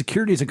true that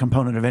security is a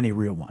component of any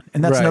real one.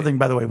 And that's Right. another thing,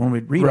 by the way, when we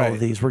read all of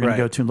these, we're going to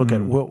go to and look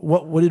at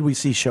what did we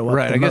see show up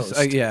the I guess,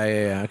 most.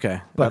 yeah,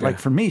 okay. But Okay. like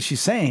for me,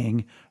 she's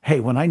saying, hey,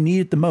 when I need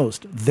it the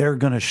most, they're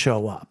going to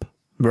show up.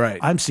 Right.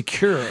 I'm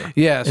secure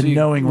Yeah, so in you-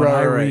 knowing when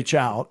I right. reach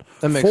out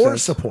That makes for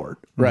sense. support,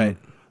 Right.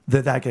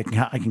 that I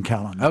can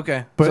count on.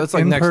 Okay. But so it's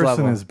like in next person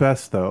level. is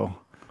best, though.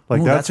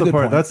 Like Ooh, that's that's a the good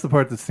part. point. That's the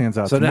part that stands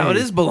out. So to now me. it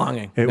is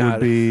belonging. It Now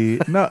would be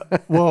no.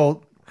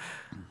 Well,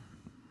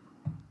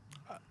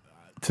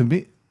 to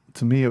me,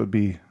 it would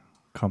be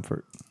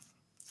comfort.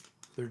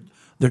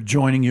 They're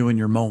joining you in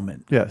your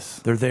moment. Yes.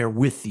 They're there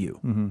with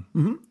you.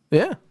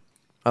 Yeah.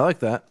 I like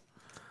that.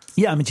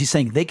 Yeah, I mean, she's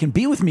saying they can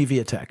be with me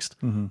via text.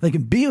 They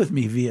can be with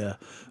me via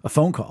a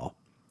phone call,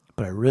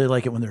 but I really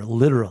like it when they're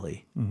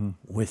literally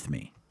with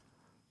me.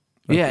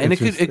 Yeah, and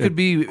it's it just- could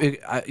be.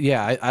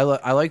 I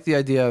like the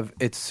idea of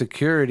it's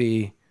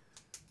security,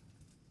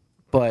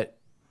 but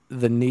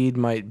the need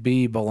might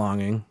be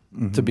belonging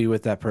to be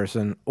with that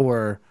person,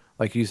 or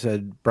like you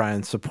said,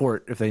 Brian,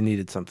 support if they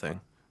needed something.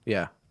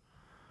 Yeah,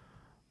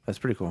 that's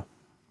pretty cool.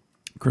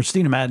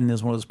 Christina Madden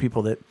is one of those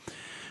people that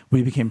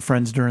we became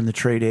friends during the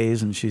Trey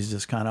days, and she's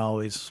just kind of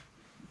always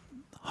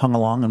hung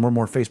along, and we're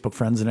more Facebook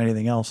friends than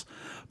anything else.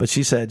 But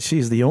she said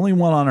she's the only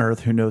one on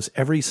earth who knows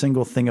every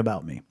single thing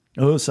about me.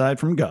 Oh, aside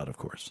from God, of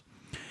course.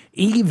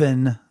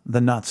 Even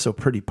the not so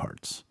pretty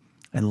parts,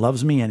 and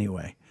loves me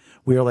anyway.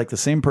 We are like the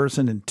same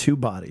person in two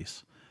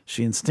bodies.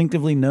 She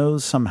instinctively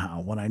knows somehow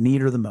when I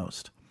need her the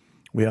most.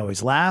 We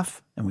always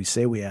laugh, and we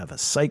say we have a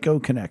psycho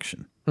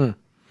connection.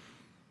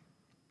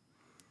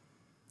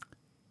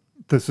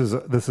 This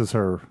is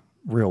her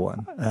real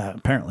one.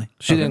 Apparently.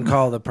 She didn't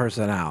call the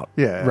person out.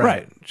 Yeah.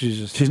 Right.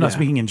 She's Not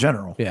speaking in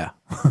general. Yeah,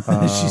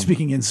 She's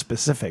speaking in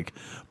specific,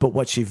 but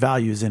what she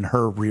values in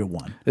her real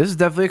one. this is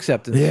definitely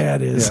acceptance. Yeah,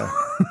 it is.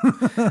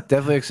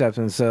 Definitely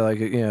acceptance. So like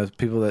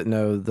people that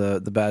know the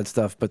bad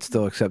stuff but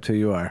still accept who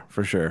you are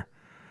for sure.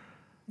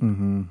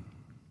 And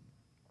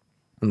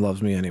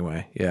loves me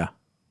anyway. Yeah.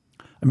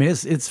 I mean,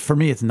 it's for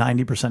me, it's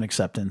 90%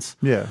 acceptance.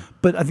 Yeah.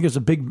 But I think there's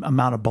a big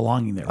amount of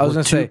belonging there. I was We're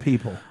going to say two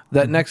people.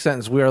 that next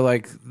sentence, we are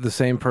like the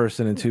same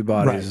person in two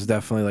bodies, Right. is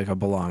definitely like a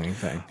belonging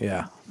thing.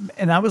 Yeah.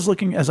 And I was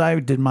looking as I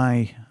did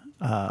my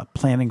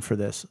planning for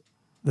this.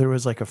 There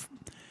was like I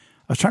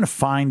was trying to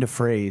find a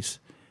phrase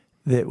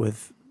that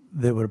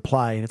would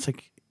apply, and it's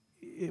like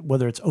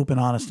whether it's open,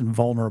 honest, and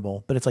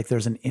vulnerable, but it's like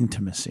there's an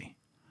intimacy.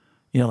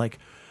 Like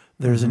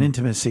there's an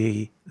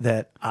intimacy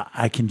that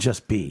I can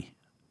just be.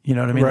 You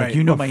know what I mean? Right.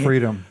 Like A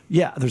freedom.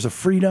 Yeah, there's a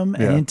freedom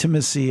and Yeah.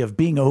 intimacy of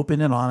being open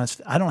and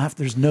honest. I don't have.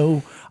 There's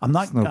no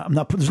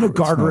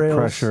guardrails. no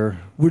pressure.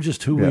 We're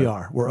just who we Yeah.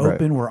 are. We're Right.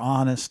 open. We're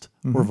honest.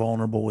 We're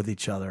vulnerable with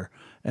each other,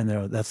 and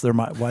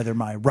why they're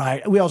my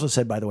ride. We also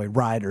said, by the way,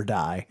 ride or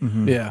die.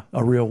 Yeah.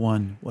 A real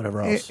one,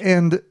 whatever else.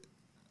 And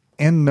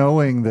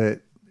knowing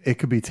that it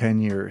could be 10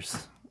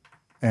 years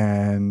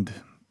and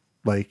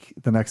like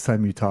the next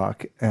time you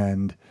talk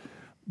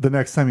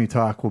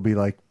will be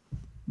like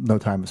no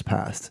time has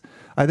passed.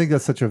 I think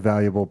that's such a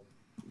valuable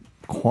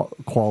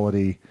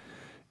quality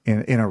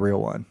in a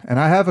real one. And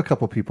I have a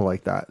couple people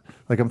like that.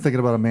 Like I'm thinking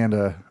about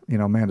Amanda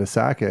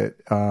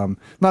Sackett.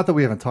 Not that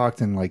we haven't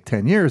talked in like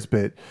 10 years,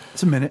 but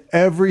It's a minute.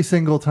 every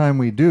single time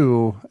we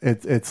do,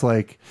 it's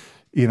like,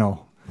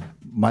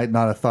 might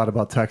not have thought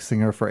about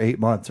texting her for 8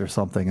 months or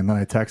something. And then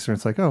I text her and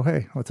it's like, oh,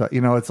 hey, what's up?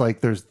 It's like,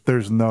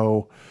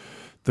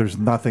 there's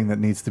nothing that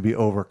needs to be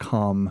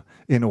overcome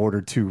in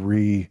order to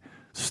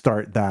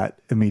restart that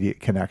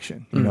immediate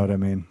connection. You know what I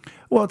mean?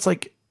 Well, it's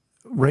like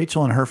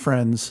Rachel and her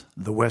friends,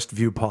 the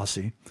Westview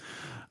posse,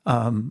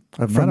 from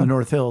the them.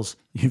 North Hills.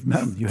 You've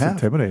met them. You It's have.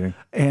 intimidating.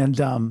 And,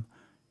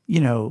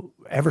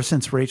 ever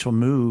since Rachel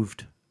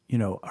moved,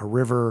 a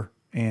river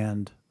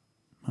and,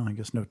 well, I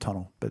guess no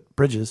tunnel, but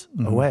bridges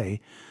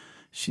away,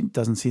 she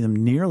doesn't see them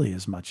nearly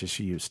as much as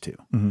she used to.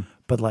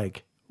 But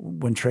like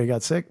when Trey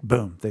got sick,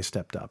 boom, they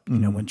stepped up.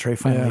 When Trey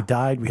finally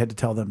died, we had to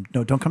tell them,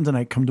 no, don't come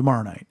tonight, come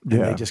tomorrow night. And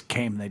Yeah. they just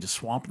came and they just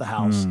swamped the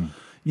house.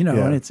 Yeah.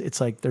 And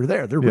it's like they're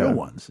there. They're real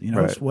ones.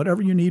 Right. It's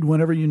whatever you need,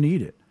 whenever you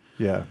need it.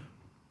 Yeah.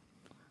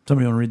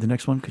 Somebody want to read the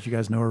next one because you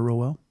guys know her real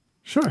well?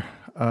 Sure.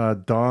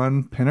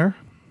 Dawn Pinner.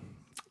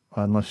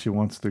 unless she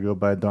wants to go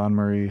by Dawn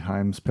Marie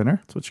Himes Pinner.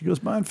 That's what she goes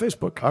by on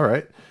Facebook. All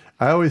right.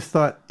 I always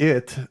thought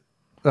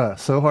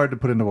so hard to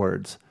put into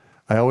words.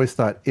 I always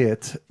thought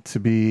it to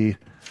be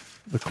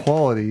the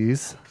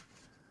qualities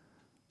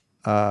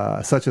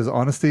such as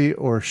honesty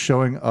or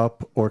showing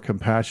up or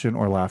compassion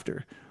or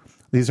laughter.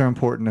 These are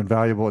important and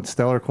valuable and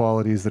stellar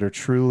qualities that are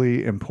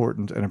truly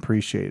important and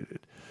appreciated.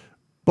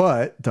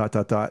 But, ...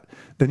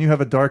 then you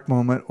have a dark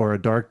moment or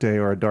a dark day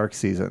or a dark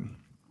season.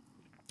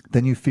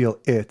 Then you feel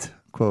it,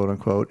 quote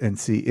unquote, and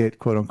see it,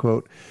 quote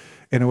unquote,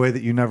 in a way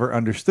that you never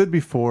understood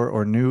before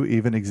or knew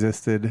even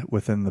existed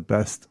within the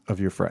best of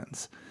your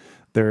friends.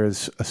 There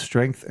is a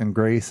strength and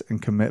grace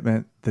and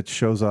commitment that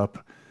shows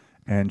up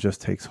and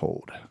just takes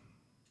hold.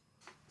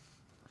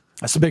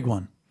 That's a big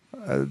one.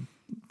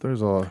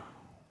 There's a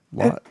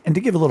lot. And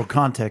to give a little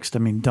context, I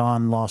mean,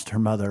 Dawn lost her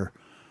mother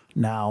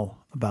now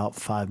about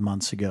 5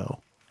 months ago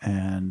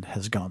and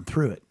has gone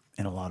through it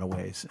in a lot of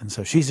ways. And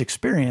so she's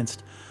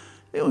experienced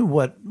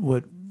what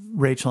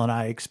Rachel and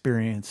I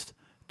experienced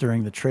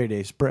during the Trey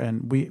days.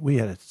 And we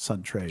had a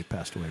son, Trey,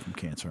 passed away from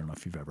cancer. I don't know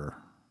if you've ever...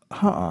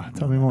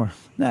 Tell me more.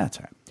 Nah, that's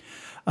all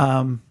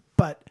right.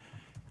 But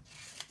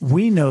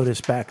we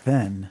noticed back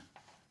then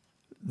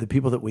the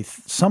people that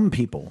some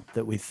people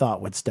that we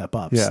thought would step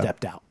up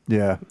stepped out.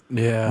 Yeah.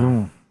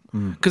 Yeah.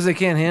 Because they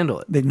can't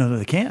handle it. No,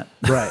 they can't.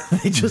 Right.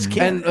 They just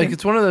can't. And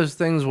it's one of those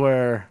things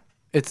where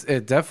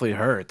it definitely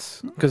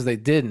hurts because they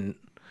didn't.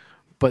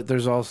 But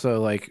there's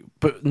also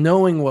but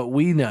knowing what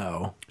we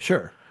know,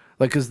 sure,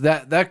 because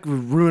that could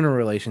ruin a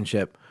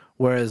relationship.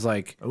 Whereas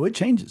it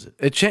changes it.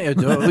 It's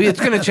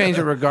going to change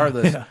it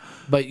regardless. Yeah.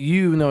 But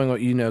you knowing what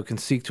you know can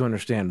seek to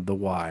understand the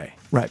why.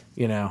 Right.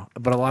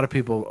 But a lot of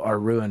people are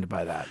ruined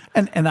by that.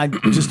 And I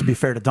just to be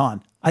fair to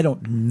Dawn, I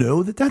don't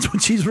know that that's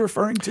what she's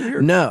referring to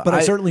here. No. But I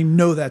certainly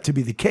know that to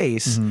be the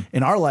case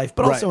in our life,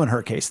 but also right. in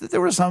her case, that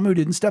there were some who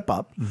didn't step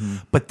up,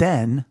 but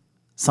then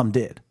some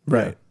did.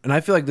 Right. Yeah. And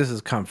I feel like this is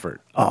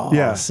comfort. Oh,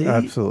 yeah, see?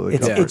 absolutely.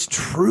 It's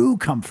true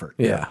comfort.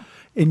 Yeah.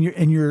 In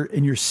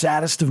your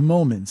saddest of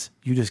moments,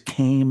 you just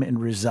came and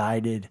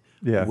resided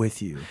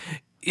with you.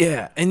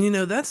 Yeah, and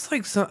that's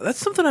that's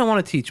something I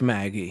want to teach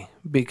Maggie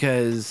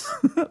because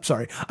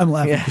sorry, I'm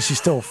laughing because she's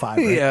still 5.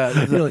 Right?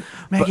 Yeah,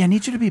 Maggie, I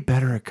need you to be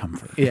better at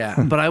comfort.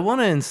 Yeah, but I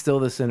want to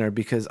instill this in her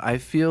because I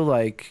feel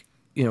like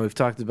we've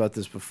talked about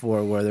this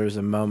before, where there was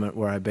a moment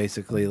where I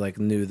basically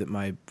knew that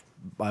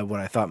what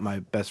I thought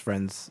my best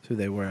friends, who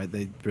they were,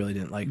 they really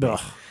didn't like me,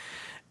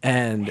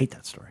 and I hate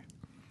that story.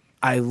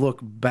 I look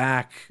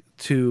back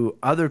to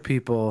other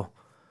people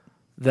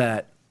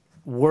that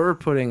were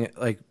putting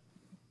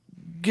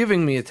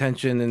giving me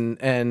attention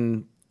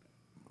and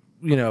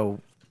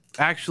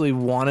actually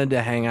wanted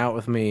to hang out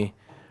with me,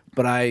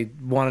 but I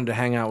wanted to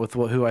hang out with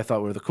who I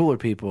thought were the cooler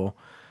people,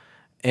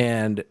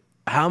 and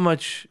how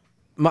much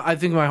I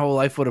think my whole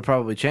life would have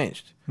probably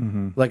changed.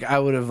 I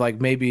would have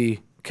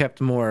maybe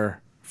kept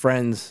more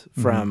friends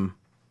from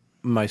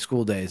my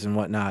school days and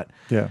whatnot.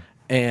 Yeah.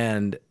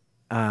 And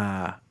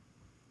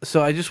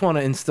so I just want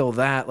to instill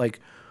that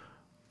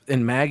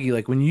in Maggie,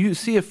 when you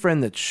see a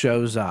friend that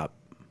shows up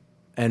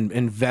and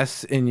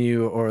invests in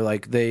you, or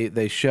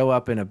they show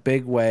up in a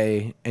big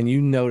way and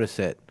you notice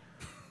it,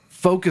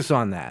 focus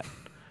on that.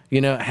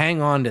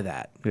 Hang on to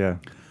that. Yeah.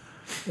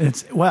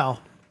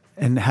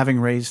 And having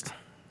raised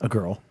a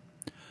girl,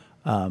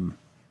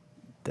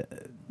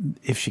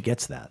 if she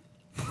gets that,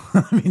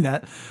 I mean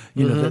that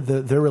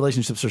their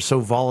relationships are so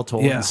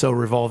volatile and so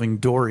revolving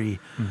doory,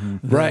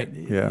 right?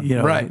 Yeah,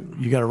 right.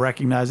 You got to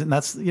recognize it, and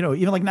that's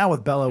even now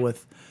with Bella,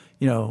 with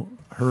her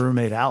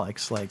roommate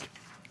Alex,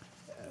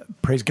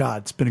 praise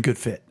God, it's been a good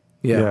fit.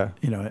 Yeah.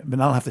 But I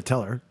don't have to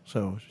tell her,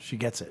 so she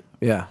gets it.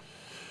 Yeah.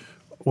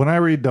 When I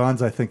read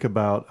Dawn's, I think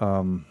about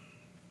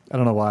I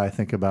don't know why I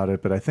think about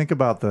it, but I think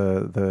about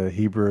the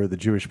Hebrew, the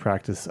Jewish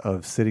practice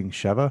of sitting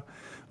Sheva.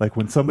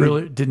 When somebody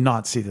Really did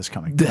not see this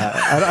coming.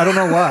 I don't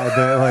know why,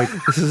 but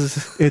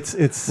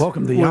it's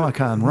welcome to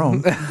Yarmulke in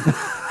Rome.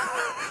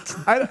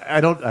 I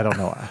don't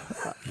know why.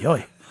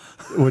 Yoy.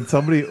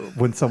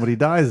 When somebody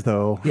dies,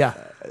 though,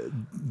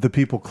 the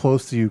people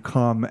close to you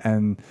come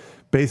and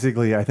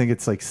basically, I think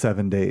it's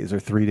 7 days or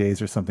 3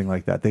 days or something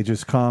like that. They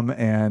just come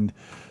and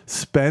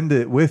spend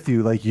it with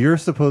you, you're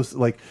supposed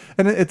to,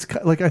 and it's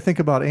I think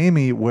about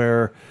Amy,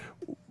 where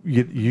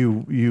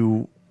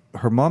you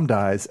her mom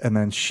dies and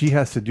then she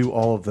has to do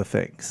all of the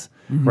things,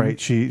 right?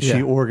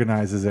 She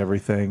organizes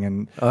everything,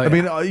 and I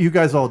mean, you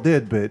guys all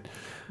did, but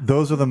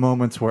those are the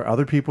moments where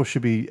other people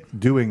should be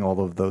doing all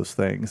of those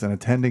things and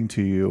attending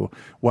to you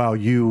while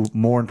you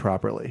mourn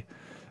properly,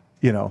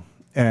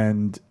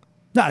 and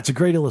no, it's a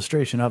great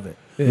illustration of it.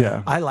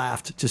 Yeah. I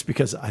laughed just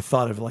because I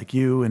thought of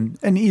you and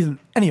even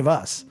any of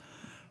us.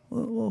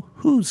 Well,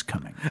 who's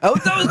coming? I was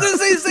going to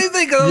say the same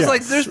thing. I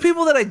was there's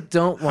people that I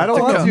don't want. I don't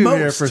to want go. you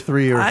here for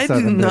 3 or 7 days. I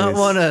do not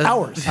want to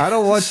hours. I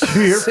don't want you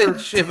here for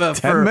Shiva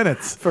 10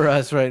 minutes for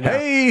us right now.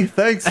 Hey,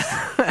 thanks.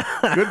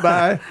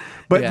 Goodbye.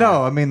 But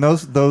no, I mean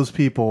those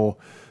people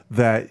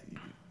that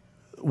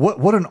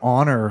what an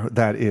honor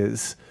that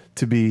is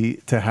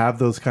to have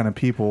those kind of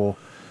people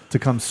to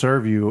come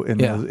serve you in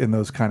Yeah. in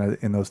those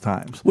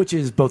times. Which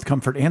is both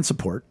comfort and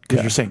support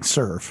because you're saying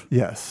serve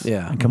Yes.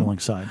 Yeah. and come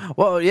alongside.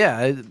 Well, yeah,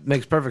 it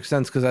makes perfect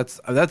sense because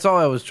that's all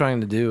I was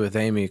trying to do with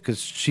Amy because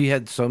she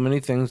had so many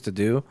things to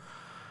do.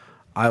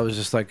 I was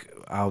just like,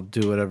 I'll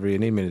do whatever you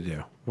need me to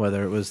do,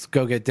 whether it was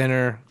go get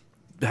dinner,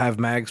 have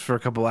Mags for a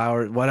couple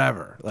hours,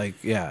 whatever. Like,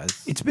 yeah,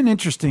 It's been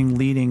interesting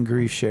leading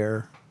Grief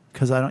Share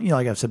because I don't,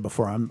 like I've said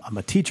before, I'm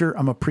a teacher,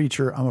 I'm a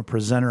preacher, I'm a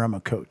presenter, I'm a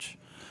coach.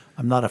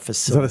 I'm not a Is that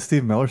facilitator. a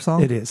Steve Miller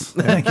song? It is.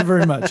 Thank you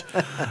very much.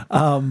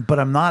 But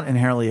I'm not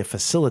inherently a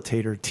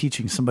facilitator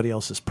teaching somebody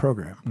else's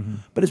program. Mm-hmm.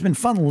 But it's been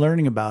fun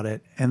learning about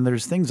it. And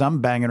there's things I'm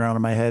banging around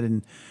in my head.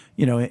 And,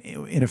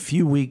 in a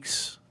few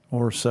weeks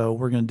or so,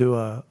 we're going to do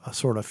a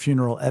sort of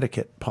funeral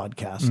etiquette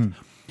podcast.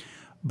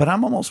 But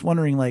I'm almost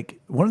wondering, like,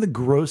 one of the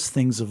gross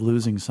things of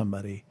losing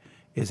somebody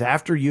is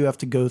after you have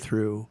to go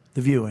through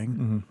the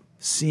viewing,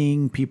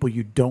 seeing people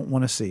you don't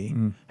want to see,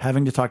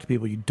 having to talk to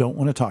people you don't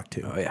want to talk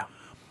to. oh yeah,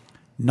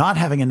 Not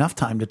having enough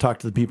time to talk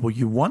to the people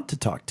you want to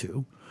talk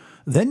to.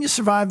 Then you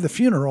survive the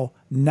funeral.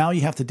 Now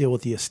you have to deal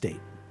with the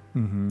estate.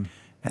 And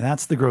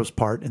that's the gross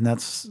part. And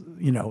that's,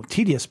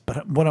 tedious.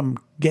 But what I'm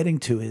getting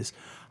to is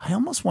I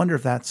almost wonder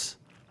if that's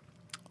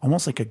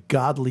almost like a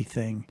godly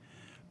thing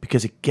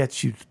because it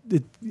gets you,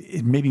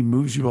 it maybe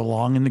moves you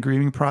along in the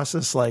grieving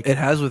process. Like it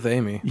has with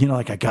Amy.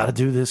 like I got to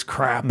do this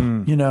crap,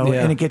 and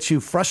it gets you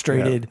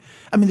frustrated.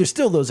 I mean, there's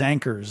still those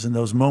anchors and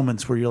those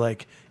moments where you're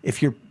like, if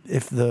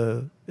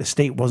the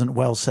estate wasn't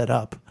well set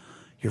up,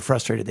 you're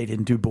frustrated they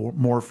didn't do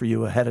more for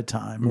you ahead of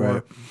time.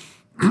 Or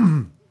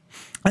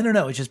I don't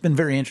know. It's just been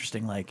very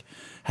interesting, like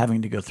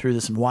having to go through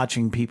this and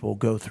watching people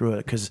go through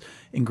it. Because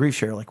in Grief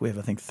Share, like we have,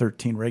 I think,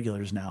 13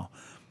 regulars now.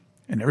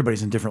 And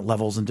everybody's in different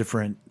levels and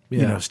different,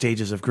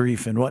 stages of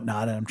grief and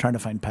whatnot. And I'm trying to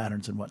find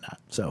patterns and whatnot.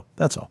 So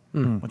that's all.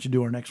 Why don't you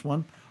do our next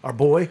one? Our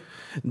boy.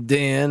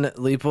 Dan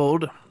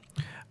Leppold.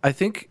 I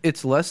think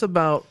it's less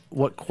about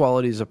what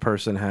qualities a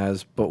person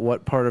has, but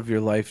what part of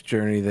your life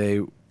journey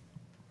they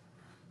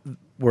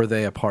were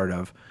a part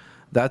of.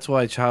 That's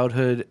why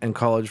childhood and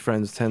college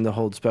friends tend to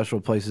hold special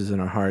places in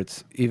our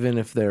hearts, even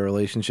if their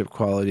relationship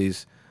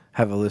qualities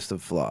have a list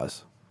of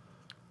flaws.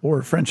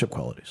 Or friendship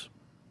qualities.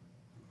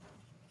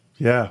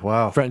 Yeah.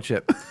 Wow.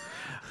 Friendship.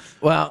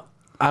 Well,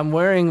 I'm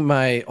wearing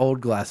my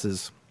old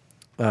glasses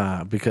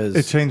because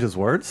It changes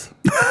words.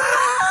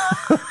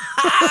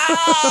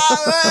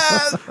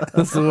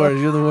 that's the worst.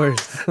 You're the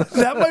worst.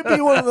 That might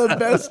be one of the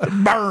best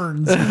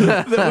burns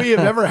that we have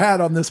ever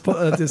had on this.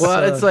 Well,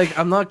 it's like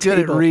I'm not good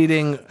table. at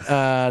reading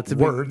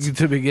Words.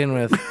 to begin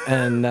with,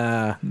 and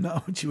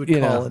no, what you would you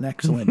call know. an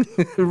excellent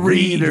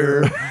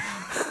reader.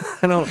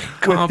 I don't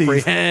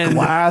comprehend.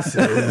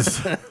 Glasses.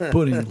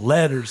 putting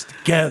letters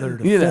together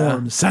to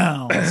form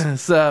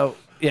sounds. So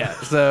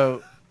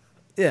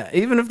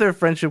even if their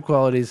friendship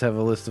qualities have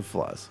a list of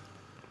flaws.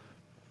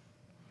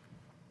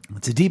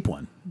 It's a deep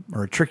one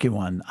or a tricky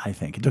one, I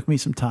think. It took me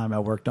some time. I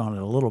worked on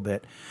it a little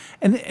bit.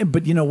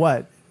 But you know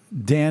what?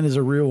 Dan is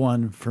a real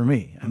one for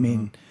me. I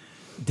mean,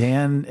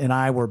 Dan and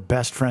I were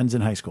best friends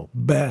in high school.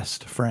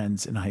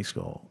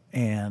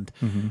 And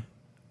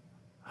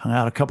hung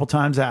out a couple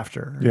times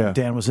after. Yeah.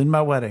 Dan was in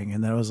my wedding.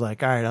 And then I was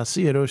like, all right, I'll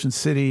see you at Ocean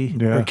City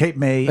or Cape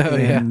May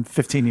in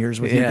 15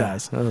 years with you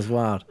guys. That was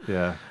wild.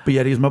 Yeah. But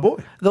yet he's my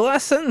boy. The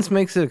last sentence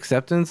makes it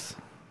acceptance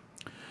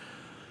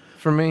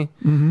for me.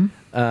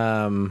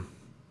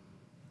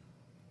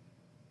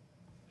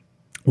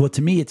 Well,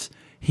 to me, it's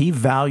he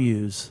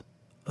values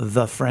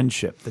the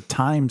friendship, the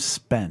time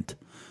spent,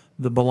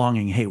 the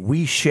belonging. Hey,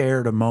 we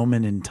shared a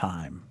moment in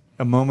time.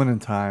 A moment in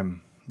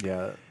time.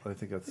 Yeah. I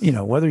think that's.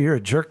 Whether you're a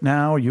jerk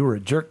now or you were a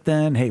jerk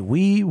then, hey,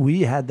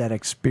 we had that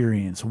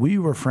experience. We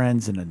were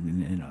friends in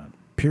a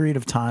period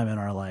of time in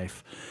our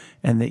life.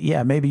 And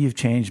that, maybe you've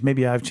changed.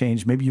 Maybe I've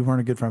changed. Maybe you weren't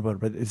a good friend,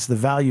 but it's the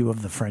value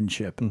of the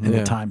friendship and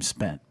the time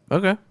spent.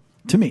 Okay.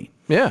 To me.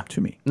 Yeah.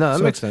 To me. No, that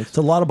So makes it's- sense. It's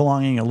a lot of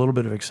belonging, a little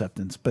bit of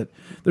acceptance, but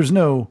there's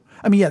no,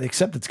 the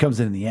acceptance comes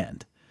in the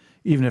end,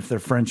 even if their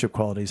friendship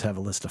qualities have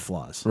a list of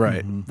flaws.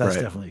 Right. That's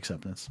right. definitely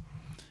acceptance.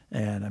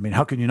 And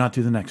how can you not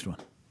do the next one?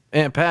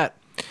 Aunt Pat.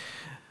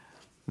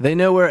 They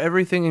know where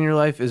everything in your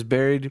life is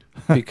buried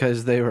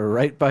because they were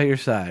right by your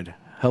side,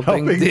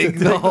 helping dig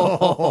the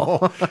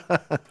hole.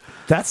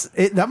 That's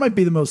it. That might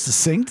be the most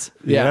succinct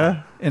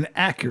Yeah. and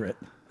accurate.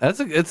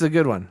 It's a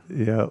good one.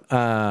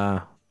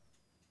 Yeah.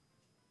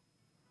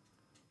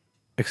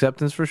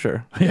 Acceptance for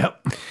sure.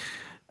 Yep.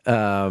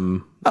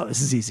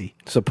 This is easy.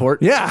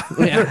 Support. Yeah.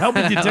 They're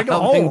helping you dig a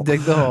Helping hole.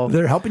 dig the hole.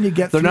 They're helping you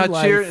get They're through not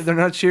life. They're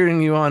not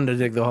cheering you on to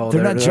dig the hole.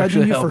 They're not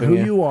judging actually you for helping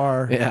who you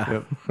are.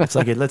 Yeah. It's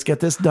like, hey, let's get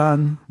this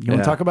done. You want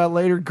Yeah. to talk about it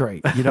later?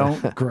 Great. You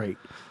don't? Great.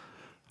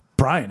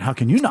 Brian, how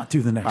can you not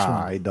do the next one?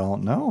 I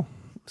don't know.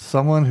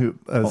 Someone who,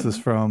 this is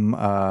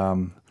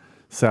from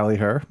Sally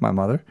Her, my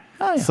mother.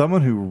 Oh, yeah.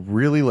 Someone who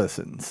really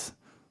listens.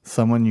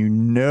 Someone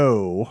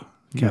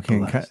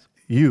Capitalized.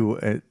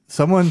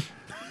 someone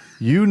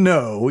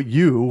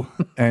you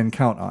and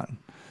count on.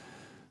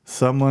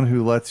 Someone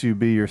who lets you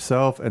be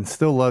yourself and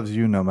still loves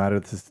you no matter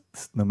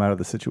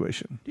the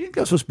situation. Do you think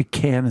that's supposed to be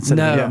can instead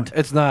No, of and?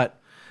 it's not.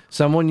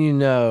 Someone you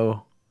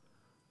know.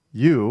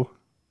 You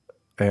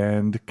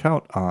and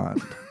count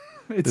on.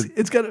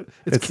 It's count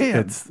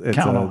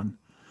a- on.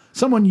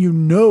 Someone you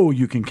know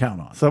you can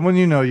count on. Someone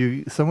you know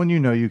you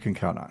can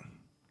count on.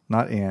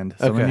 Not and.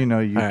 Someone Okay. you know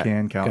you All right.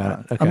 can count Got on.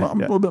 it. Okay. I'm a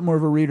little bit more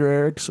of a reader,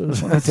 Eric, so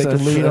let me take the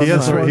lead on He,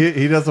 this one.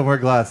 he doesn't wear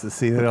glasses.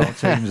 See, they don't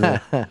change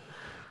that.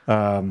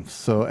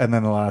 So, and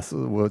then the last,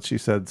 what she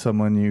said,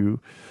 someone who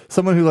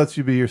lets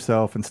you be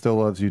yourself and still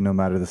loves you no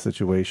matter the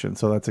situation.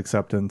 So that's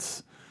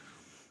acceptance.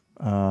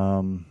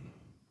 Someone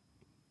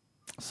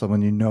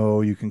you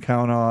know you can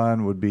count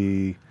on would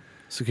be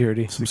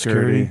Security.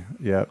 security.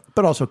 Yeah.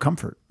 But also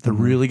comfort. They're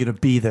really going to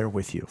be there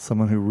with you.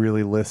 Someone who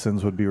really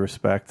listens would be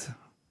respect.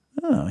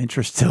 Oh,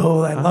 interesting.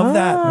 Oh, I love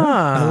that.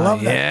 I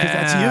love that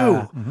because that's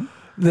you.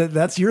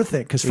 That's your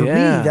thing. Because for me,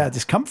 that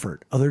is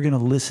comfort. Oh, they're going to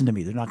listen to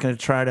me. They're not going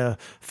to try to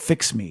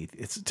fix me.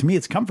 To me,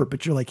 it's comfort.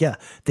 But you're like, yeah,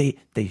 they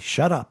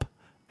shut up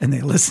and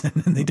they listen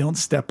and they don't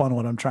step on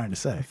what I'm trying to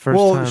say. First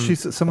time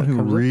she's someone who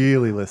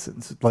really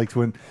listens. Like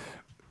when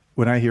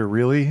I hear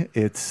really,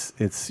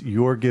 it's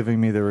you're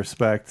giving me the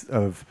respect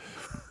of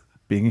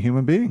being a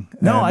human being.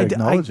 No, and I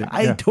acknowledging.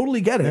 Yeah.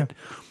 totally get it.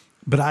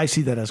 But I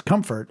see that as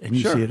comfort, and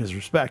you see it as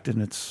respect,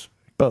 and it's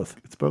both.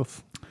 It's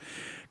both.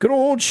 Good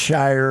old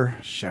Shirer.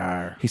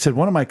 Sure. He said,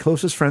 one of my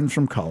closest friends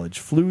from college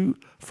flew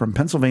from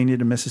Pennsylvania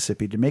to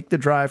Mississippi to make the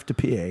drive to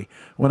PA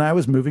when I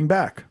was moving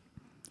back.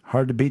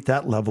 Hard to beat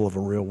that level of a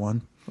real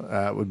one.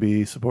 That would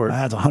be support.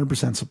 That's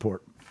 100%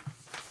 support.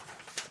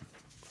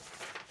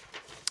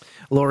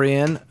 Laurie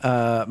Ann,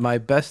 my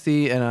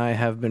bestie and I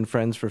have been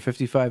friends for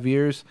 55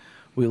 years.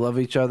 We love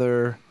each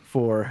other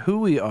for who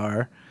we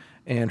are,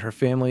 and her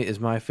family is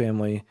my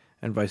family,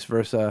 and vice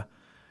versa.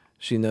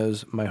 She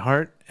knows my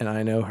heart, and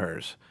I know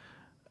hers.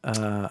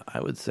 I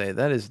would say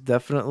that is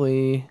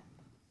definitely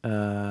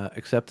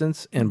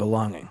acceptance and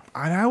belonging.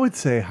 And I would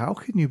say, how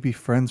can you be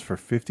friends for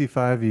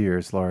 55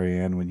 years, Laurie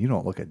Ann, when you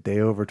don't look a day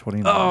over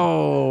 29?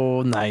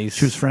 Oh, nice.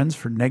 She was friends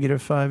for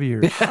 -5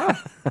 years.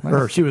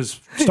 Or she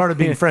started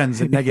being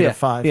friends at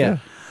 -5. Yeah.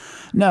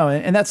 No,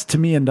 and that's to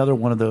me another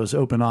one of those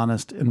open,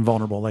 honest, and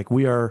vulnerable. Like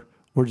we're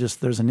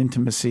just, there's an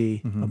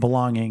intimacy, a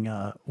belonging.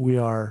 We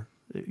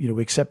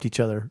accept each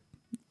other.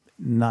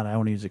 I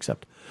want to use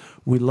accept.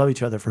 We love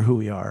each other for who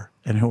we are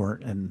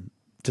and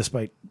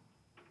despite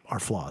our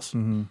flaws.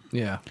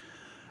 Yeah.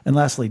 And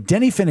lastly,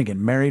 Denny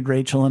Finnegan married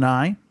Rachel and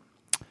I.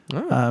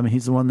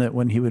 He's the one that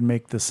when he would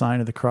make the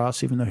sign of the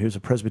cross, even though he was a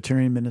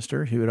Presbyterian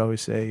minister, he would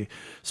always say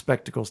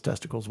spectacles,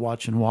 testicles,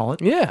 watch, and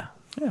wallet. Yeah.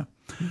 Yeah.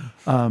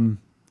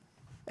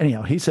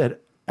 Anyhow, he said,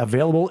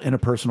 available in a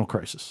personal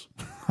crisis.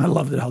 I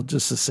love that how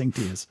just succinct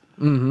he is.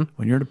 Mm-hmm.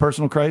 When you're in a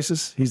personal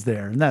crisis, he's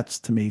there. And that's,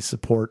 to me,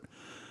 support,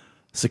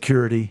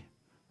 security,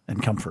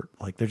 and comfort.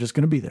 Like, they're just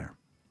going to be there.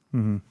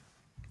 Mm-hmm.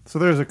 So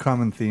there's a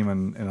common theme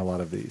in a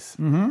lot of these.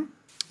 Mm-hmm.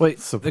 Wait,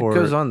 Support. it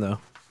goes on, though.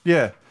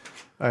 Yeah.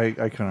 I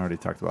kind of already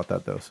talked about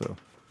that, though. So,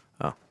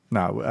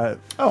 no.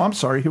 I'm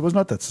sorry. He was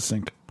not that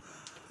succinct.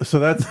 So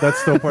that's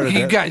still part of You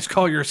that. guys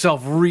call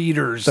yourself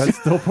readers. That's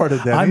still part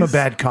of Denny's. I'm a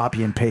bad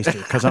copy and paster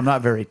because I'm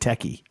not very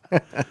techie.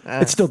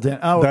 It's still Denny.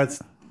 Oh,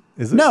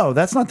 Is it? no,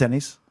 that's not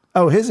Denny's.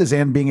 Oh, his is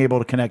and being able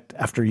to connect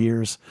after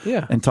years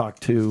and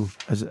talk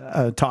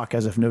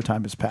as if no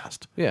time has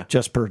passed. Yeah.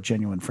 Just per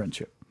genuine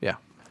friendship. Yeah.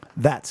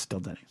 That's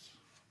still Denny's.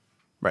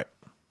 Right.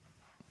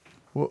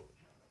 Well,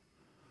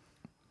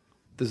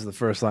 This is the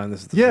first line.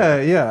 This is the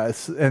yeah.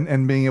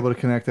 And being able to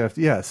connect after.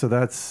 Yeah. So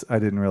I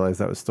didn't realize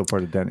that was still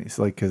part of Denny's.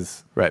 Like,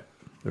 because Right.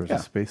 there was Yeah. a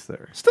space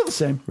there. Still the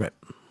same. Right.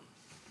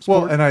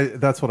 Well, and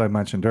that's what I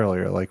mentioned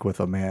earlier. Like with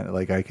a man,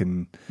 like I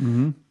can,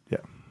 yeah,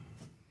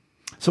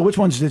 So which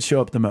ones did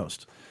show up the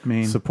most? I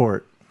mean,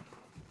 support.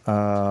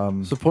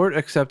 Support,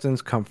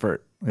 acceptance,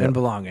 comfort, and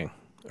belonging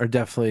are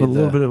definitely a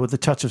little bit with a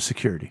touch of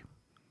security.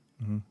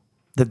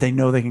 That they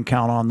know they can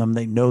count on them.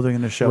 They know they're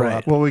going to show Right.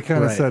 up. Well, we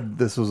kind of Right. said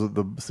this was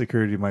the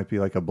security might be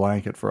like a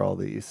blanket for all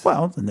these.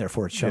 Well, and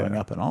therefore it's showing Yeah.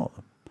 up in all of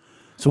them.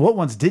 So what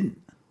ones didn't?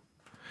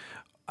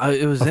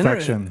 It was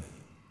Affection.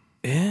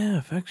 Yeah,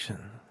 affection.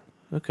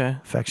 Okay.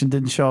 Affection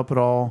didn't show up at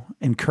all.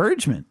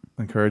 Encouragement.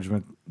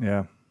 Encouragement.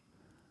 Yeah.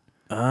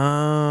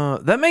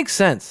 That makes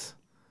sense.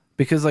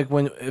 Because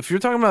if you're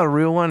talking about a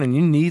real one and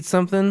you need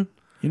something,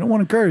 You don't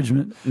want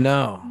encouragement.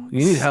 no,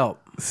 you need help.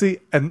 See,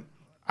 and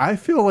I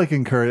feel like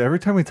every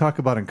time we talk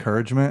about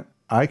encouragement,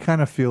 I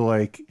kind of feel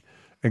like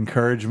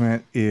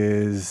encouragement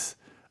is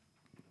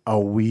a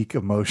weak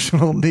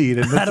emotional need.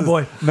 And this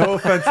Attaboy. is no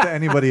offense to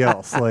anybody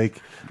else.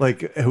 Like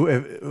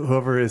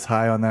whoever is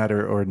high on that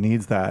or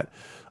needs that.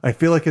 I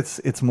feel like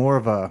it's more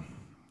of a,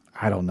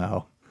 I don't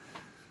know.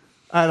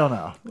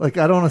 Like,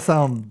 I don't want to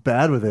sound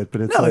bad with it,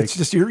 but it's It's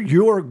just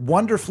you're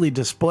wonderfully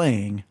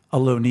displaying a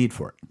low need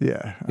for it.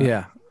 yeah.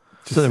 Yeah.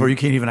 So therefore you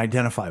can't even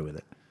identify with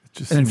it.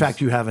 Just And in seems-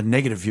 fact, you have a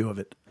negative view of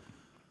it.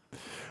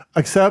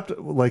 Except,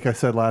 like I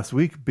said last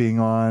week, being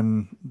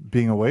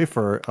away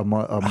for a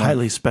month.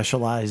 Highly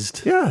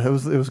specialized. Yeah, it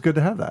was good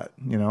to have that.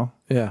 You know.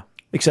 Yeah.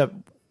 Except,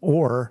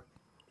 or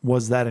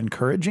was that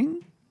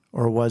encouraging?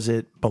 Or was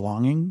it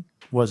belonging?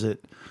 Was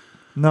it?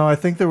 No, I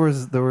think there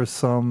was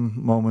some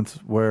moments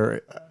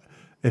where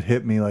it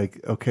hit me like,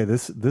 okay,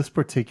 this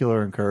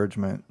particular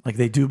encouragement. Like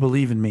they do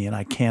believe in me and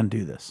I can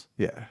do this.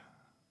 Yeah.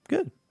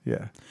 Good.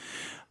 Yeah.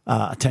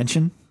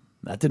 Attention.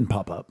 That didn't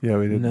pop up. Yeah,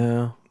 we did.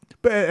 No.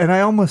 But, and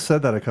I almost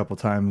said that a couple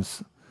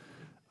times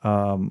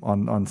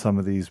on some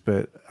of these,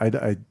 but I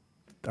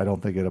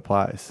don't think it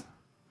applies.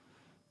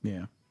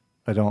 Yeah.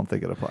 I don't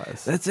think it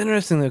applies. That's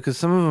interesting though, because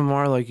some of them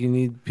are like you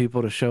need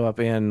people to show up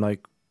and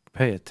like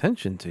pay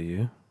attention to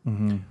you.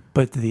 Mm-hmm.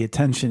 But the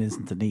attention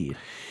isn't the need.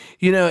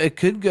 You know, it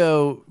could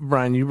go.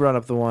 Brian, you brought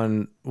up the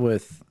one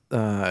with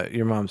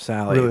your mom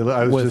Sally. Really,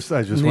 I just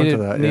went to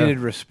that. Yeah. Needed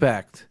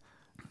respect,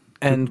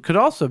 and could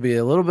also be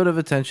a little bit of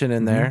attention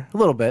in there, a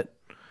little bit.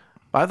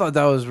 But I thought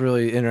that was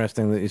really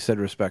interesting that you said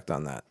respect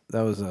on that.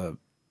 That was a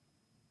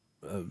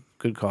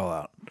good call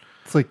out.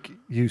 It's like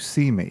you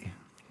see me,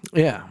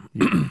 Yeah,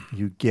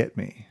 you get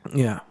me.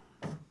 yeah.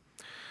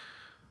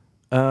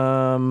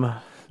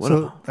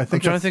 So I think I'm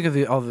trying to think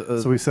of all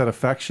the. So we said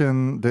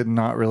affection did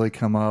not really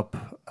come up.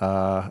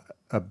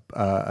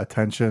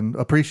 Attention,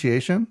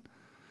 appreciation.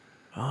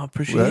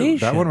 Appreciation.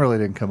 That one really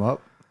didn't come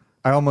up.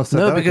 I almost said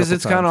that because a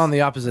it's couple kind of times. on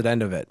the opposite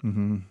end of it.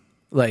 Mm-hmm.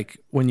 Like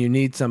when you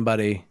need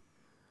somebody,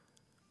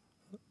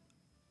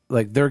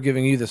 like they're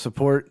giving you the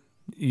support,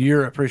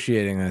 you're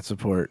appreciating that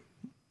support.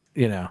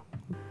 You know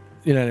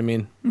what I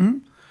mean? Mm-hmm.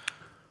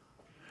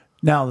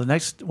 Now, the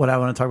next, what I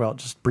want to talk about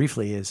just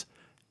briefly is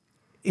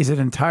it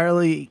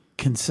entirely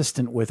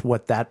consistent with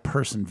what that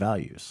person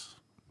values?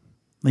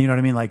 You know what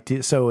I mean? Like,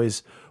 so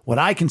is what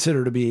I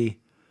consider to be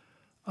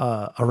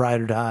a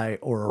ride or die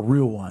or a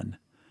real one,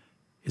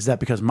 is that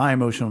because my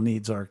emotional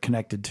needs are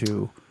connected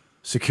to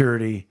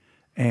security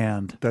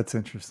and... That's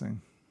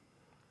interesting.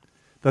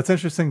 That's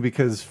interesting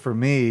because for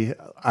me,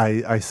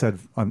 I said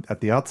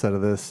at the outset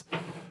of this,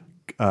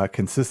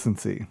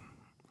 consistency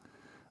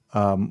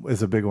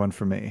is a big one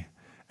for me.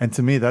 And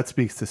to me, that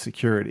speaks to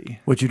security.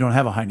 Which you don't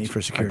have a high need for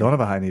I security. don't have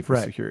a high need for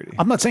Right. security.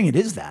 I'm not saying it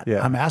is that.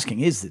 Yeah. I'm asking,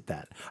 is it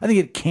that? I think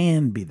it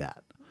can be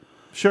that.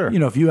 Sure. You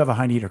know, if you have a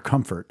high need or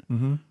comfort,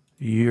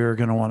 you're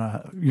going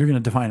to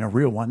define a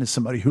real one as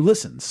somebody who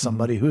listens,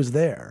 somebody who's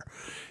there.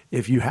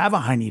 If you have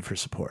a high need for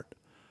support,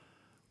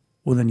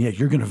 well, then, yeah,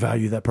 you're going to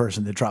value that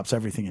person that drops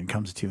everything and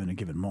comes to you in a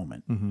given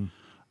moment.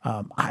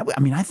 I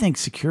mean, I think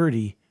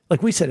security,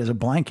 like we said, is a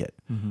blanket.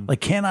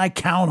 Like, can I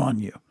count on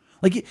you?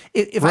 Like,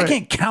 if I Right.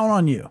 can't count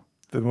on you,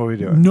 Then what are we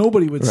doing?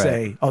 nobody would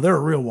say, oh, they're a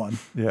real one.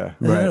 Yeah.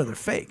 No, they're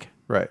fake.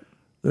 Right.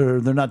 They're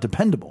not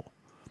dependable.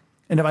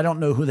 And if I don't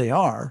know who they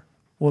are,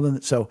 well,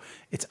 then, so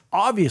it's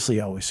obviously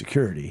always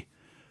security,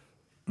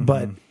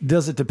 but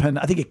does it depend?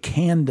 I think it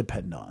can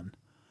depend on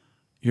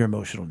your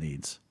emotional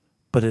needs,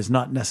 but it's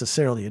not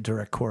necessarily a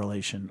direct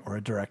correlation or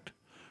a direct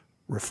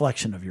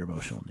reflection of your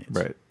emotional needs.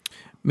 Right.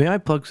 May I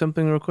plug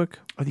something real quick?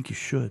 I think you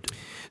should.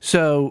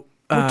 So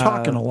We're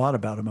talking a lot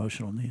about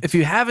emotional needs. if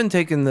you haven't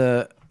taken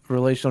the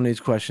relational needs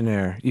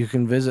questionnaire, you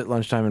can visit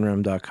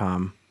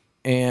lunchtimeinrome.com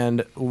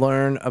and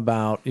learn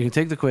about, you can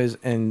take the quiz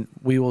and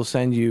we will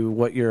send you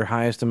what your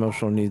highest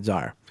emotional needs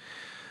are.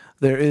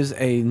 There is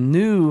a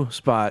new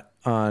spot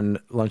on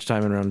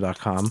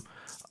lunchtimeinrome.com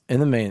in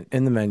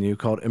the menu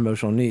called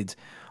emotional needs.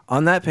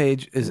 On that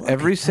page is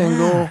every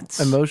single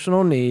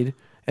emotional need,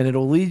 and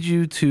it'll lead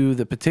you to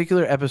the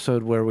particular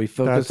episode where we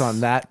focus That's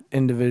on that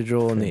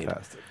individual need.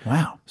 Fantastic.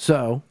 Wow.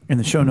 So, In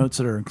the show notes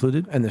that are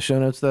included. and the show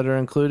notes that are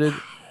included,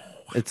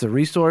 it's a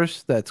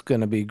resource that's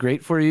going to be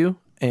great for you,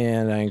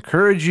 and I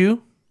encourage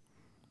you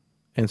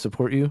and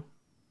support you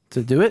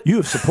to do it. You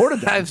have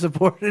supported that. I've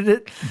supported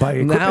it. By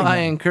equipping now I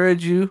them.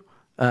 encourage you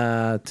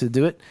to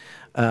do it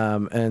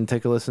and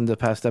take a listen to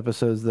past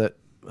episodes that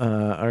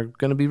are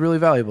going to be really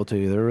valuable to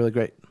you. They're really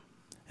great.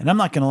 And I'm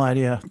not going to lie to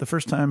you. The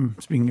first time,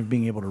 speaking of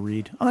being able to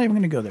read, I'm not even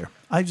going to go there.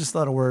 I just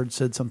thought a word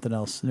said something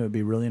else, and it would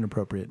be really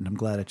inappropriate. And I'm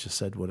glad it just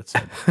said what it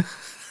said.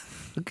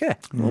 Okay.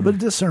 A little bit of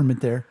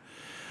discernment there.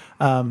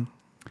 And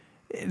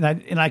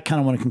I kind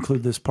of want to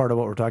conclude this part of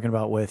what we're talking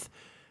about with,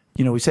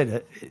 you know, we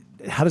said,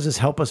 how does this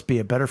help us be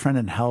a better friend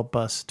and help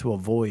us to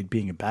avoid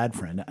being a bad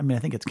friend? I mean,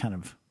 I think it's kind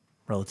of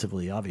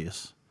relatively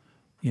obvious,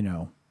 you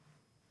know.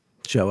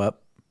 Show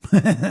up.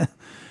 How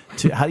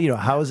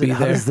is it?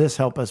 How does this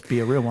help us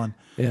be a real one?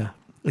 Yeah.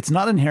 It's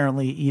not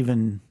inherently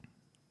even,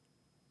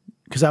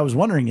 because I was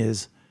wondering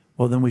is,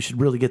 well, then we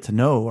should really get to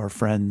know our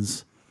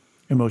friends'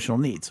 emotional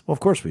needs. Well, of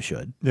course we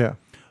should. Yeah.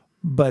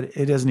 But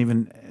it isn't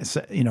even,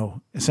 you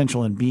know,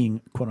 essential in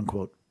being, quote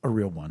unquote, a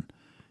real one.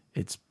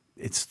 It's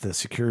the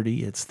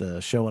security, it's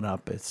the showing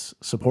up, it's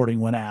supporting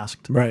when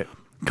asked, Right.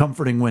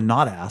 comforting when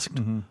not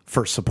asked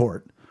for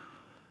support.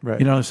 Right.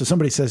 You know, so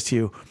somebody says to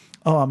you,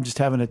 oh, I'm just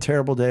having a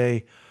terrible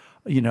day.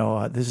 You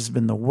know, this has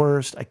been the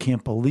worst. I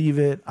can't believe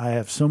it. I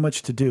have so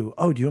much to do.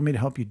 Oh, do you want me to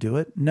help you do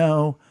it?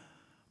 No.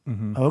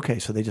 Okay,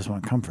 so they just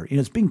want comfort. You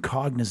know, it's being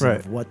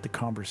cognizant of what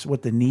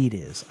the need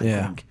is, I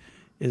think,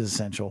 is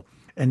essential.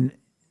 And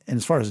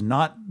as far as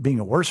not being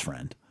a worse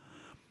friend,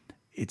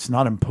 it's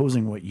not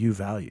imposing what you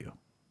value.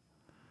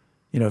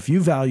 You know, if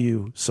you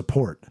value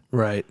support,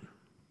 Right.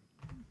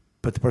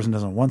 but the person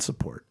doesn't want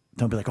support,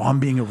 don't be like, oh, I'm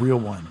being a real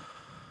one.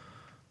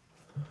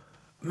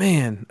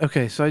 Man.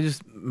 Okay. So I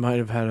just might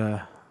have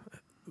had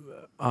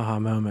aha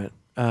moment.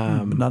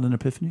 Not an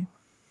epiphany?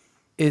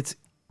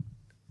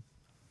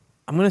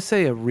 I'm going to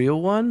say a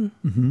real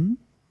one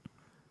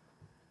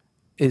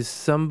is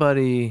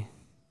somebody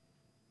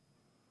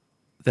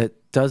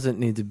that doesn't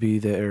need to be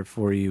there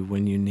for you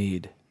when you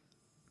need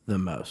the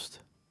most.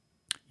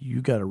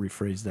 You got to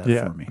rephrase that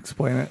for me.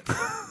 Explain it.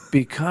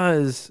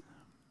 Because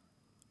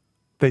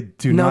they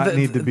do not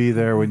need to be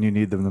there when you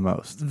need them the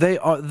most. they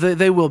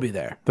will be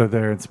there. They're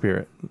there in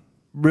spirit.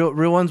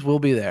 Real ones will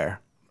be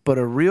there, but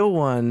a real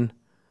one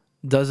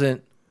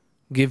doesn't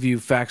give you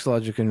facts,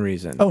 logic, and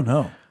reason. Oh,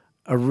 no.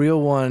 A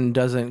real one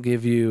doesn't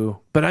give you,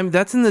 but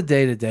that's in the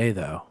day to day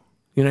though.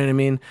 You know what I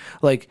mean?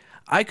 Like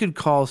I could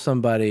call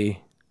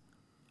somebody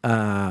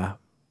that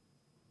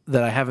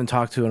I haven't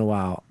talked to in a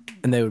while,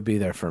 and they would be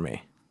there for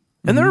me,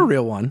 and they're a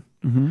real one.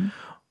 Mm-hmm.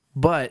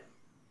 But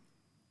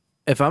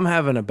if I'm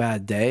having a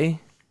bad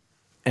day,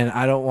 and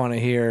I don't want to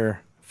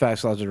hear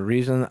facts, logic, or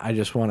reason, I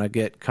just want to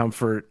get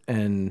comfort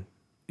and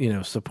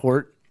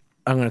support.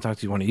 I'm going to talk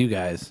to one of you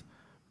guys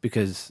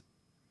because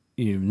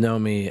you know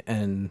me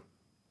and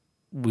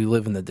we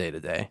live in the day to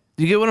day.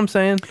 Do you get what I'm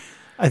saying?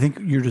 I think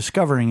you're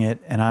discovering it,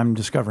 and I'm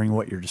discovering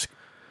what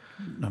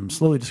I'm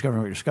slowly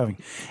discovering what you're discovering.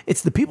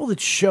 It's the people that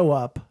show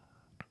up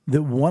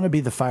that want to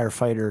be the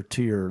firefighter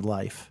to your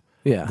life.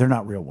 Yeah. They're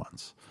not real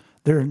ones.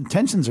 Their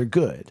intentions are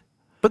good.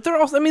 But they're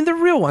also, they're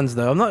real ones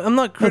though. I'm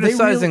not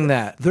criticizing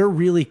that. They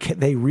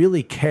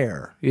really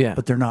care. Yeah.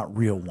 But they're not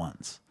real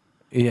ones.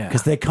 Yeah.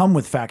 Because they come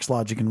with facts,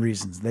 logic, and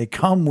reasons. They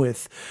come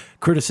with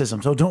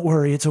criticism. So don't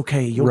worry, it's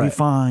okay. You'll be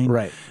fine.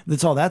 Right.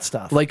 It's all that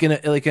stuff. Like in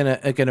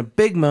a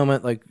big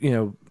moment, like,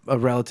 a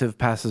relative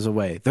passes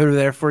away. They're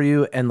there for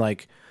you, and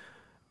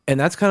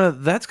that's kind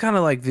of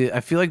like I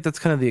feel like that's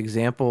kind of the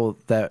example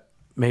that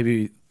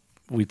maybe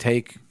we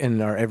take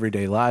in our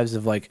everyday lives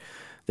of like,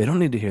 they don't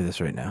need to hear this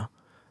right now.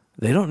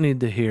 They don't need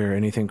to hear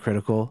anything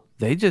critical.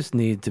 They just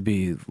need to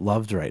be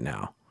loved right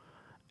now.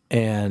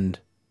 And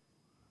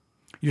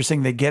you're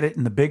saying they get it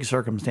in the big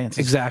circumstances.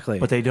 Exactly.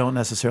 But they don't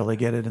necessarily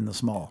get it in the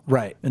small.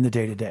 Right. In the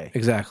day-to-day.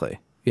 Exactly.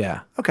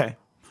 Yeah. Okay.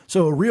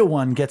 So a real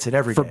one gets it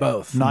every for day.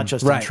 both. Not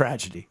just in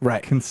tragedy.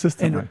 Right.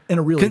 Consistently. And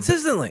a really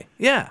consistently.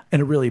 Yeah.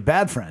 And a really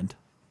bad friend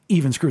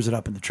even screws it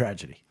up in the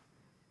tragedy.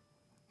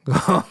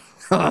 Oh,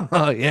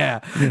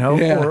 yeah.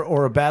 Yeah.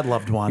 Or a bad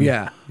loved one.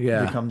 Yeah.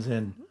 Yeah. Who comes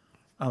in.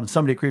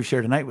 Somebody at Grief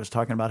Share tonight was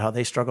talking about how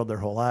they struggled their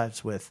whole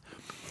lives with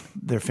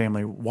their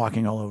family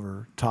walking all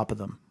over top of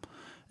them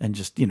and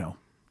just,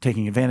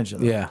 taking advantage of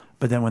them. Yeah.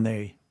 But then when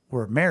they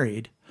were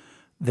married,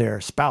 their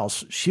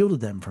spouse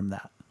shielded them from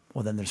that.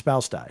 Well, then their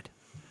spouse died.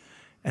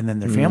 And then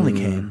their family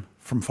came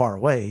from far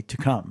away to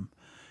come.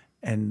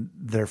 And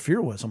their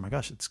fear was, oh my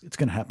gosh, it's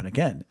going to happen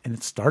again. And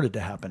it started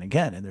to happen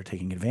again. And they're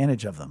taking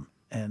advantage of them.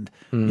 And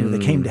they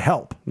came to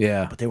help.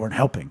 Yeah. But they weren't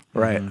helping.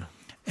 Right.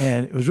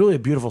 And it was really a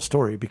beautiful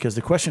story because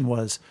the question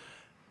was,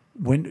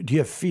 when do you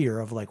have fear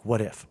of like,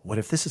 what if? What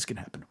if this is going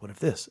to happen? What if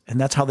this?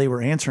 And that's how they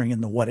were answering in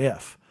the what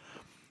if.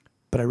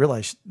 But I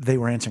realized they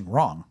were answering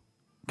wrong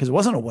because it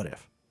wasn't a what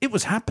if. It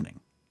was happening.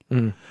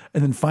 And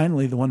then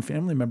finally, the one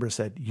family member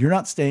said, you're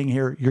not staying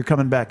here. You're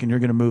coming back and you're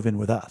going to move in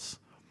with us.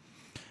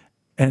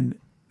 And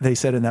they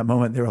said in that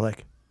moment, they were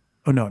like,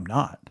 oh, no, I'm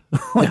not.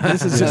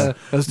 This is just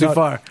that's too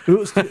far.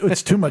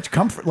 It's too much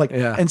comfort.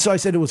 Yeah. And so I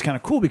said it was kind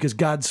of cool because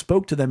God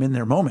spoke to them in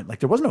their moment. Like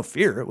there was no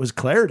fear. It was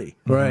clarity.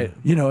 Right.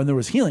 And there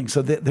was healing.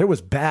 So there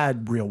was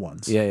bad real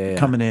ones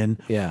coming in.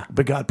 Yeah.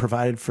 But God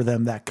provided for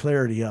them that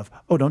clarity of,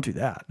 oh, don't do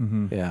that.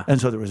 Yeah.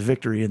 And so there was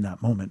victory in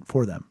that moment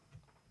for them.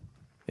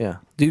 Yeah.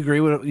 Do you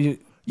agree with you?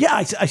 Yeah,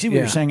 I see what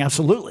you're saying.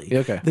 Absolutely.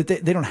 Okay. That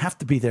they don't have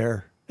to be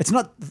there. It's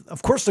not,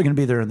 of course they're going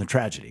to be there in the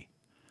tragedy.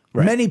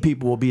 Right. Many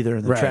people will be there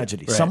in the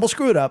tragedy. Right. Some will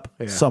screw it up.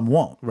 Yeah. Some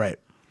won't. Right.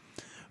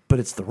 But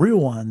it's the real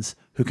ones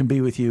who can be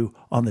with you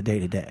on the day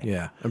to day.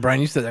 Yeah. And Brian,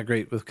 you said that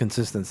great with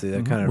consistency.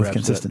 That kind of With wraps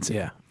consistency. It.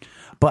 Yeah.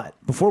 But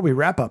before we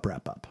wrap up,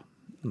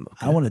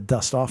 I want to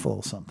dust off a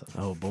little something.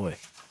 Oh boy.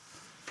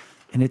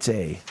 And it's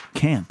a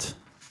can't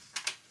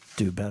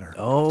do better.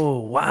 Oh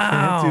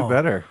wow. Can't do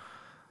better.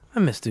 I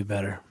miss do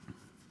better.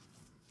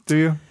 Do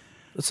you?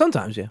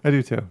 Sometimes, yeah. I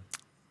do too.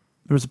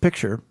 There was a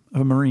picture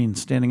of a Marine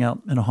standing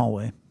out in a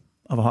hallway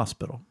of a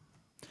hospital.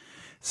 It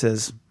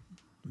says,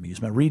 let me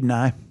use my reading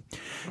eye.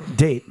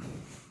 Date.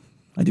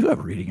 I do have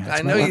a reading eye.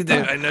 I know you do.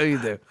 I know you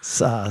do.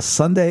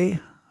 Sunday,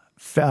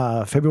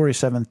 February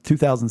 7th,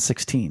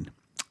 2016.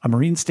 A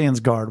Marine stands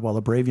guard while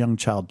a brave young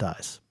child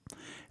dies.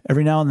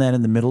 Every now and then,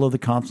 in the middle of the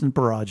constant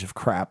barrage of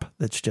crap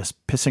that's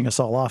just pissing us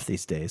all off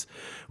these days,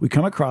 we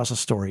come across a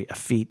story, a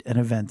feat, an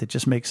event that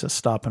just makes us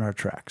stop in our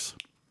tracks.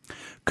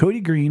 Cody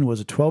Green was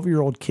a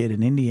 12-year-old kid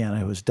in Indiana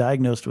who was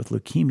diagnosed with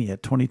leukemia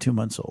at 22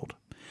 months old.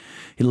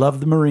 He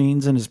loved the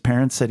Marines, and his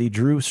parents said he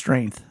drew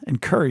strength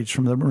and courage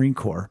from the Marine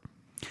Corps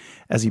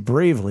as he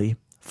bravely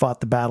fought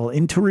the battle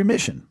into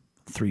remission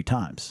 3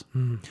 times.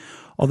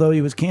 Although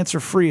he was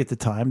cancer-free at the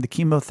time, the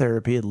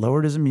chemotherapy had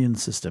lowered his immune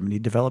system, and he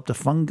developed a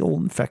fungal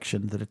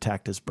infection that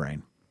attacked his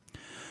brain.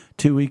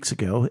 2 weeks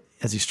ago,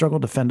 as he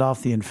struggled to fend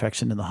off the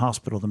infection in the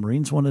hospital, the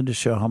Marines wanted to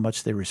show how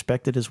much they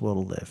respected his will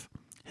to live,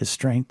 his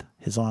strength,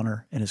 his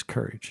honor, and his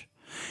courage.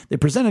 They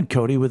presented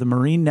Cody with a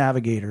Marine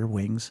Navigator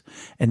wings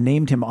and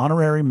named him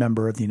honorary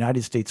member of the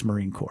United States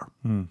Marine Corps.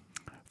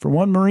 For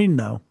one Marine,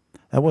 though,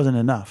 that wasn't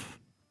enough.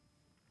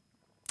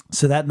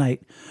 So that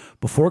night,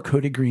 before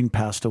Cody Green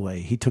passed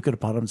away, he took it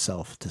upon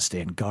himself to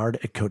stand guard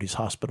at Cody's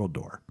hospital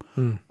door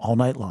all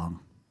night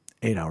long,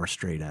 8 hours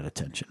straight at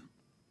attention.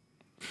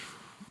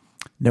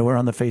 Nowhere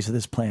on the face of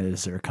this planet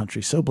is there a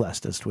country so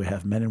blessed as to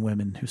have men and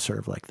women who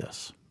serve like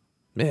this.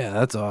 Yeah,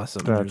 that's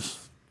awesome.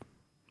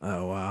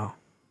 Oh, wow.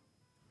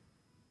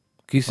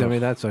 Can you send me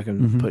that so I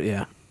can put,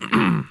 yeah.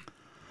 And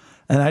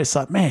I just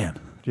thought, man,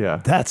 Yeah.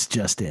 that's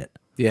just it.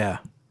 Yeah.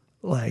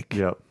 Like,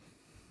 Yep.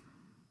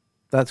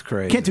 That's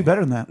crazy. can't do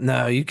better than that.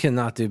 No, you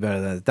cannot do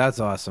better than that. That's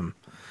awesome.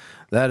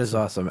 That is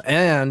awesome.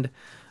 And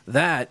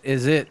that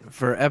is it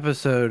for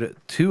episode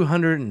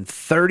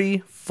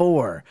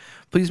 234.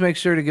 Please make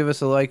sure to give us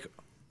a like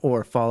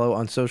or follow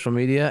on social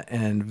media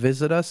and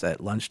visit us at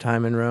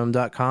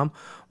lunchtimeinrome.com.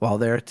 While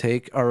there,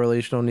 take our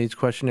relational needs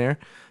questionnaire.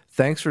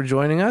 Thanks for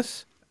joining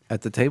us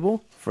at the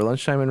table for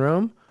Lunchtime in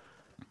Rome.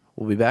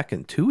 We'll be back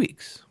in 2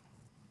 weeks.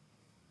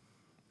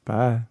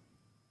 Bye.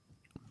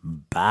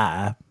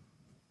 Bye.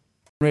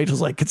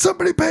 Rachel's like, can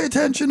somebody pay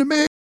attention to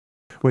me?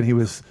 When he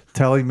was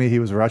telling me he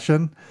was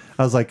Russian,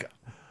 I was like,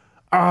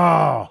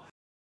 oh.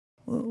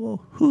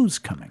 Well, who's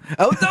coming?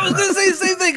 I was going to say the same thing.